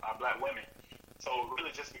 our black women. So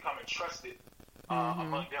really just becoming trusted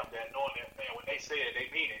among them, that knowing that, man, when they say it,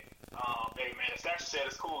 they mean it. Hey, man, if Stature said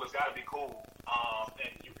it's cool, it's got to be cool.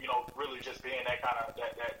 And you know, really just being that kind of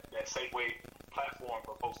that safe way platform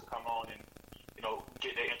for folks to come on and,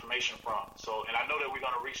 get their information from. So, and I know that we're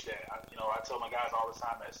going to reach that. I tell my guys all the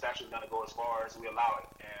time that Stature is going to go as far as we allow it,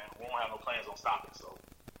 and we won't have no plans on stopping. So,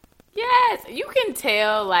 yes, you can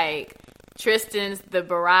tell, like, Tristan's the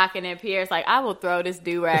Barack and then Pierre's like, I will throw this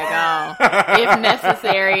do-rag on if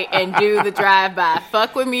necessary and do the drive-by.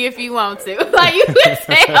 Fuck with me if you want to. Like, you can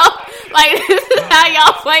tell, like, this is how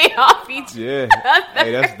y'all play off each other.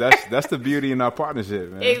 Hey, that's the beauty in our partnership,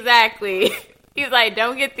 man. Exactly. He's like,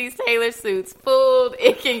 don't get these tailor suits fooled.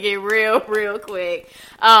 It can get real, real quick.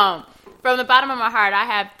 From the bottom of my heart, I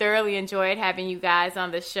have thoroughly enjoyed having you guys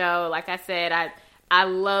on the show. Like I said, I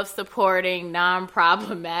love supporting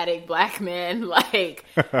non-problematic Black men. Like,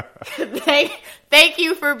 thank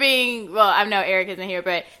you for being, well, I know Eric isn't here,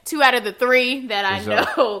 but 2 out of the 3 that I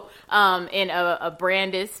know in a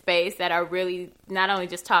branded space that are really not only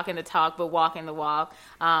just talking the talk, but walking the walk.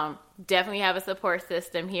 Definitely have a support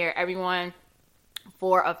system here. Everyone,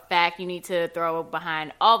 for a fact, you need to throw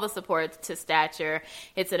behind all the support to Stature.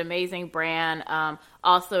 It's an amazing brand.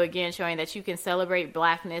 Also, again, showing that you can celebrate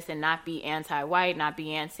Blackness and not be anti-white, not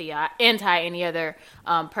be anti any other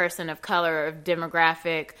person of color or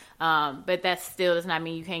demographic. But that still does not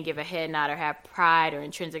mean you can't give a head nod or have pride or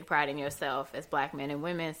intrinsic pride in yourself as Black men and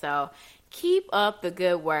women. So keep up the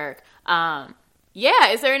good work.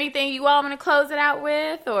 Is there anything you all want to close it out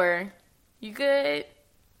with, or you good?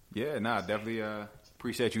 Yeah, definitely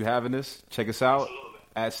appreciate you having us. Check us out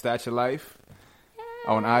at Stature Life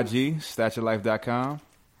on IG, StatureLife.com.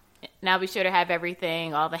 Now be sure to have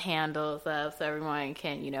everything, all the handles up, so everyone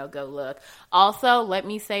can, go look. Also, let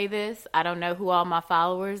me say this. I don't know who all my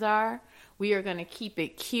followers are. We are going to keep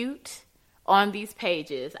it cute on these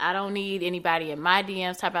pages. I don't need anybody in my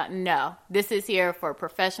DMs talk about, no. This is here for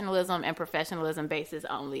professionalism and professionalism basis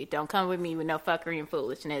only. Don't come with me with no fuckery and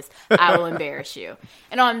foolishness. I will embarrass you.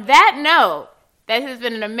 And on that note, that has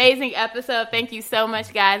been an amazing episode. Thank you so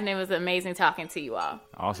much, guys, and it was amazing talking to you all.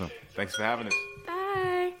 Awesome. Thanks for having us.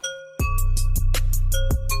 Bye.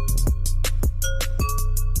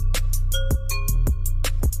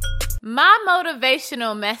 My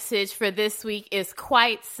motivational message for this week is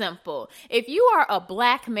quite simple. If you are a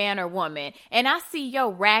Black man or woman and I see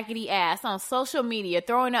your raggedy ass on social media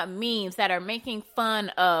throwing up memes that are making fun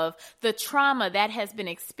of the trauma that has been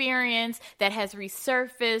experienced, that has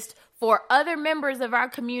resurfaced for other members of our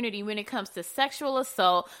community when it comes to sexual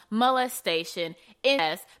assault, molestation,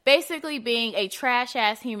 incest, basically being a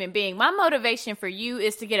trash-ass human being, my motivation for you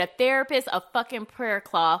is to get a therapist, a fucking prayer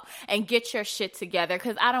cloth, and get your shit together,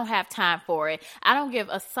 because I don't have time for it. I don't give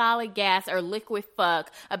a solid gas or liquid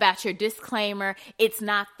fuck about your disclaimer. It's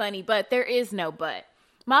not funny, but there is no but.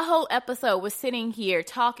 My whole episode was sitting here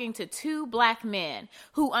talking to 2 Black men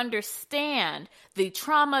who understand the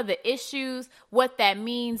trauma, the issues, what that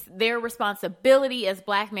means, their responsibility as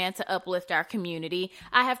Black men to uplift our community.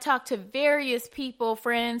 I have talked to various people,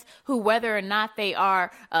 friends, who, whether or not they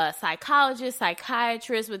are psychologists,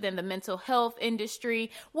 psychiatrists within the mental health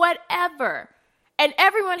industry, whatever. And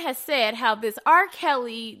everyone has said how this R.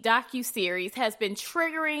 Kelly docuseries has been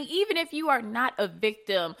triggering, even if you are not a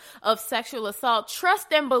victim of sexual assault.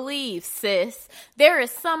 Trust and believe, sis. There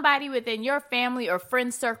is somebody within your family or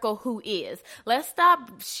friend circle who is. Let's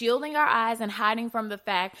stop shielding our eyes and hiding from the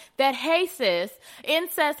fact that, hey, sis,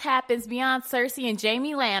 incest happens beyond Cersei and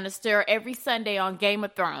Jaime Lannister every Sunday on Game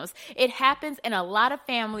of Thrones. It happens in a lot of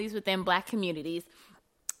families within Black communities.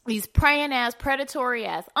 These praying ass, predatory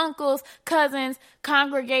ass uncles, cousins,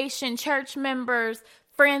 congregation, church members,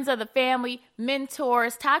 friends of the family,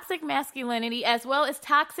 mentors, toxic masculinity, as well as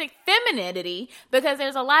toxic femininity, because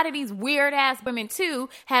there's a lot of these weird ass women too,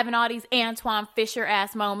 having all these Antoine Fisher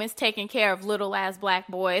ass moments, taking care of little ass Black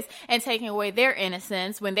boys and taking away their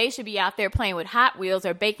innocence when they should be out there playing with Hot Wheels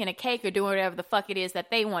or baking a cake or doing whatever the fuck it is that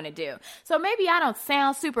they want to do. So maybe I don't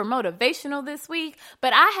sound super motivational this week,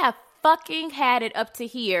 but I have fucking had it up to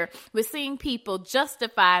here with seeing people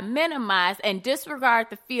justify, minimize, and disregard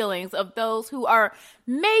the feelings of those who are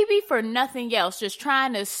maybe for nothing else just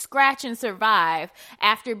trying to scratch and survive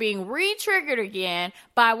after being re-triggered again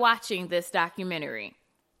by watching this documentary.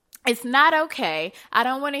 It's not okay. I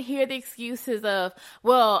don't want to hear the excuses of,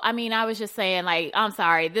 well, I mean, I was just saying, like, I'm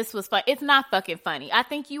sorry, this was fun. It's not fucking funny. I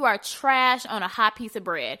think you are trash on a hot piece of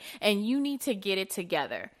bread, and you need to get it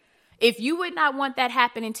together. If you would not want that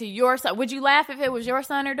happening to your son, would you laugh if it was your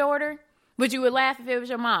son or daughter? Would you laugh if it was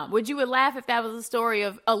your mom? Would you laugh if that was a story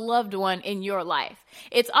of a loved one in your life?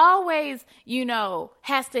 It's always,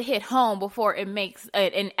 has to hit home before it makes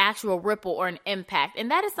an actual ripple or an impact. And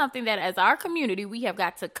that is something that as our community, we have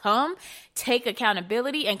got to take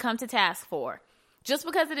accountability and come to task for. Just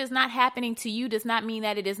because it is not happening to you does not mean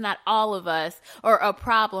that it is not all of us or a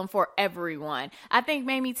problem for everyone. I think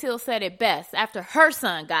Mamie Till said it best after her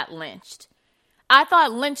son got lynched. I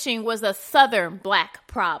thought lynching was a Southern black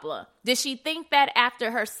problem. Did she think that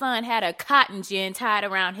after her son had a cotton gin tied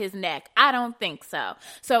around his neck? I don't think so.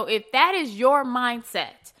 So if that is your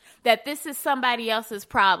mindset, that this is somebody else's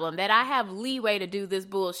problem, that I have leeway to do this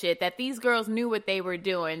bullshit, that these girls knew what they were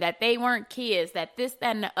doing, that they weren't kids, that this,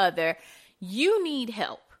 that, and the other, you need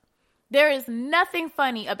help. There is nothing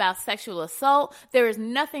funny about sexual assault. There is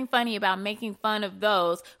nothing funny about making fun of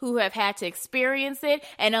those who have had to experience it.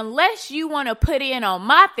 And unless you want to put in on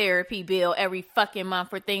my therapy bill every fucking month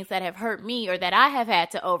for things that have hurt me or that I have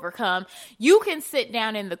had to overcome, you can sit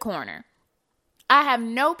down in the corner. I have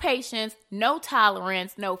no patience, no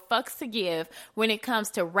tolerance, no fucks to give when it comes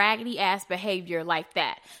to raggedy ass behavior like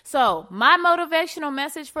that. So my motivational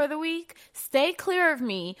message for the week, stay clear of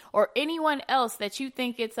me or anyone else that you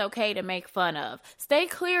think it's okay to make fun of. Stay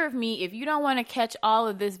clear of me if you don't want to catch all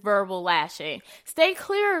of this verbal lashing. Stay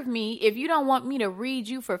clear of me if you don't want me to read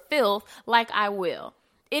you for filth like I will.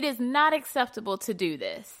 It is not acceptable to do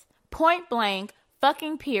this. Point blank.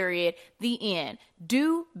 Fucking period, the end.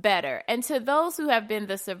 Do better. And to those who have been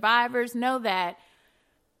the survivors, know that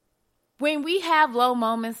when we have low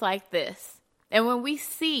moments like this, and when we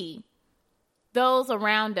see those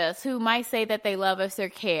around us who might say that they love us or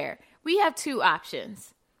care, we have two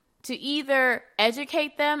options. To either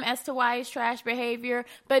educate them as to why it's trash behavior,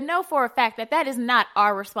 but know for a fact that that is not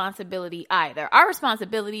our responsibility either. Our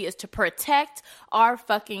responsibility is to protect our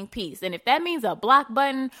fucking peace. And if that means a block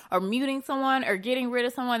button or muting someone or getting rid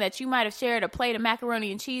of someone that you might have shared a plate of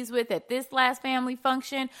macaroni and cheese with at this last family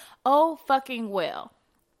function, oh fucking well.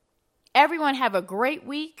 Everyone have a great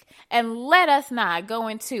week, and let us not go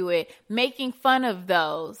into it making fun of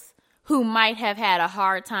those who might have had a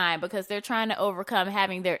hard time because they're trying to overcome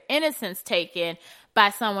having their innocence taken by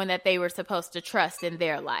someone that they were supposed to trust in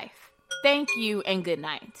their life. Thank you and good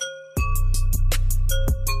night.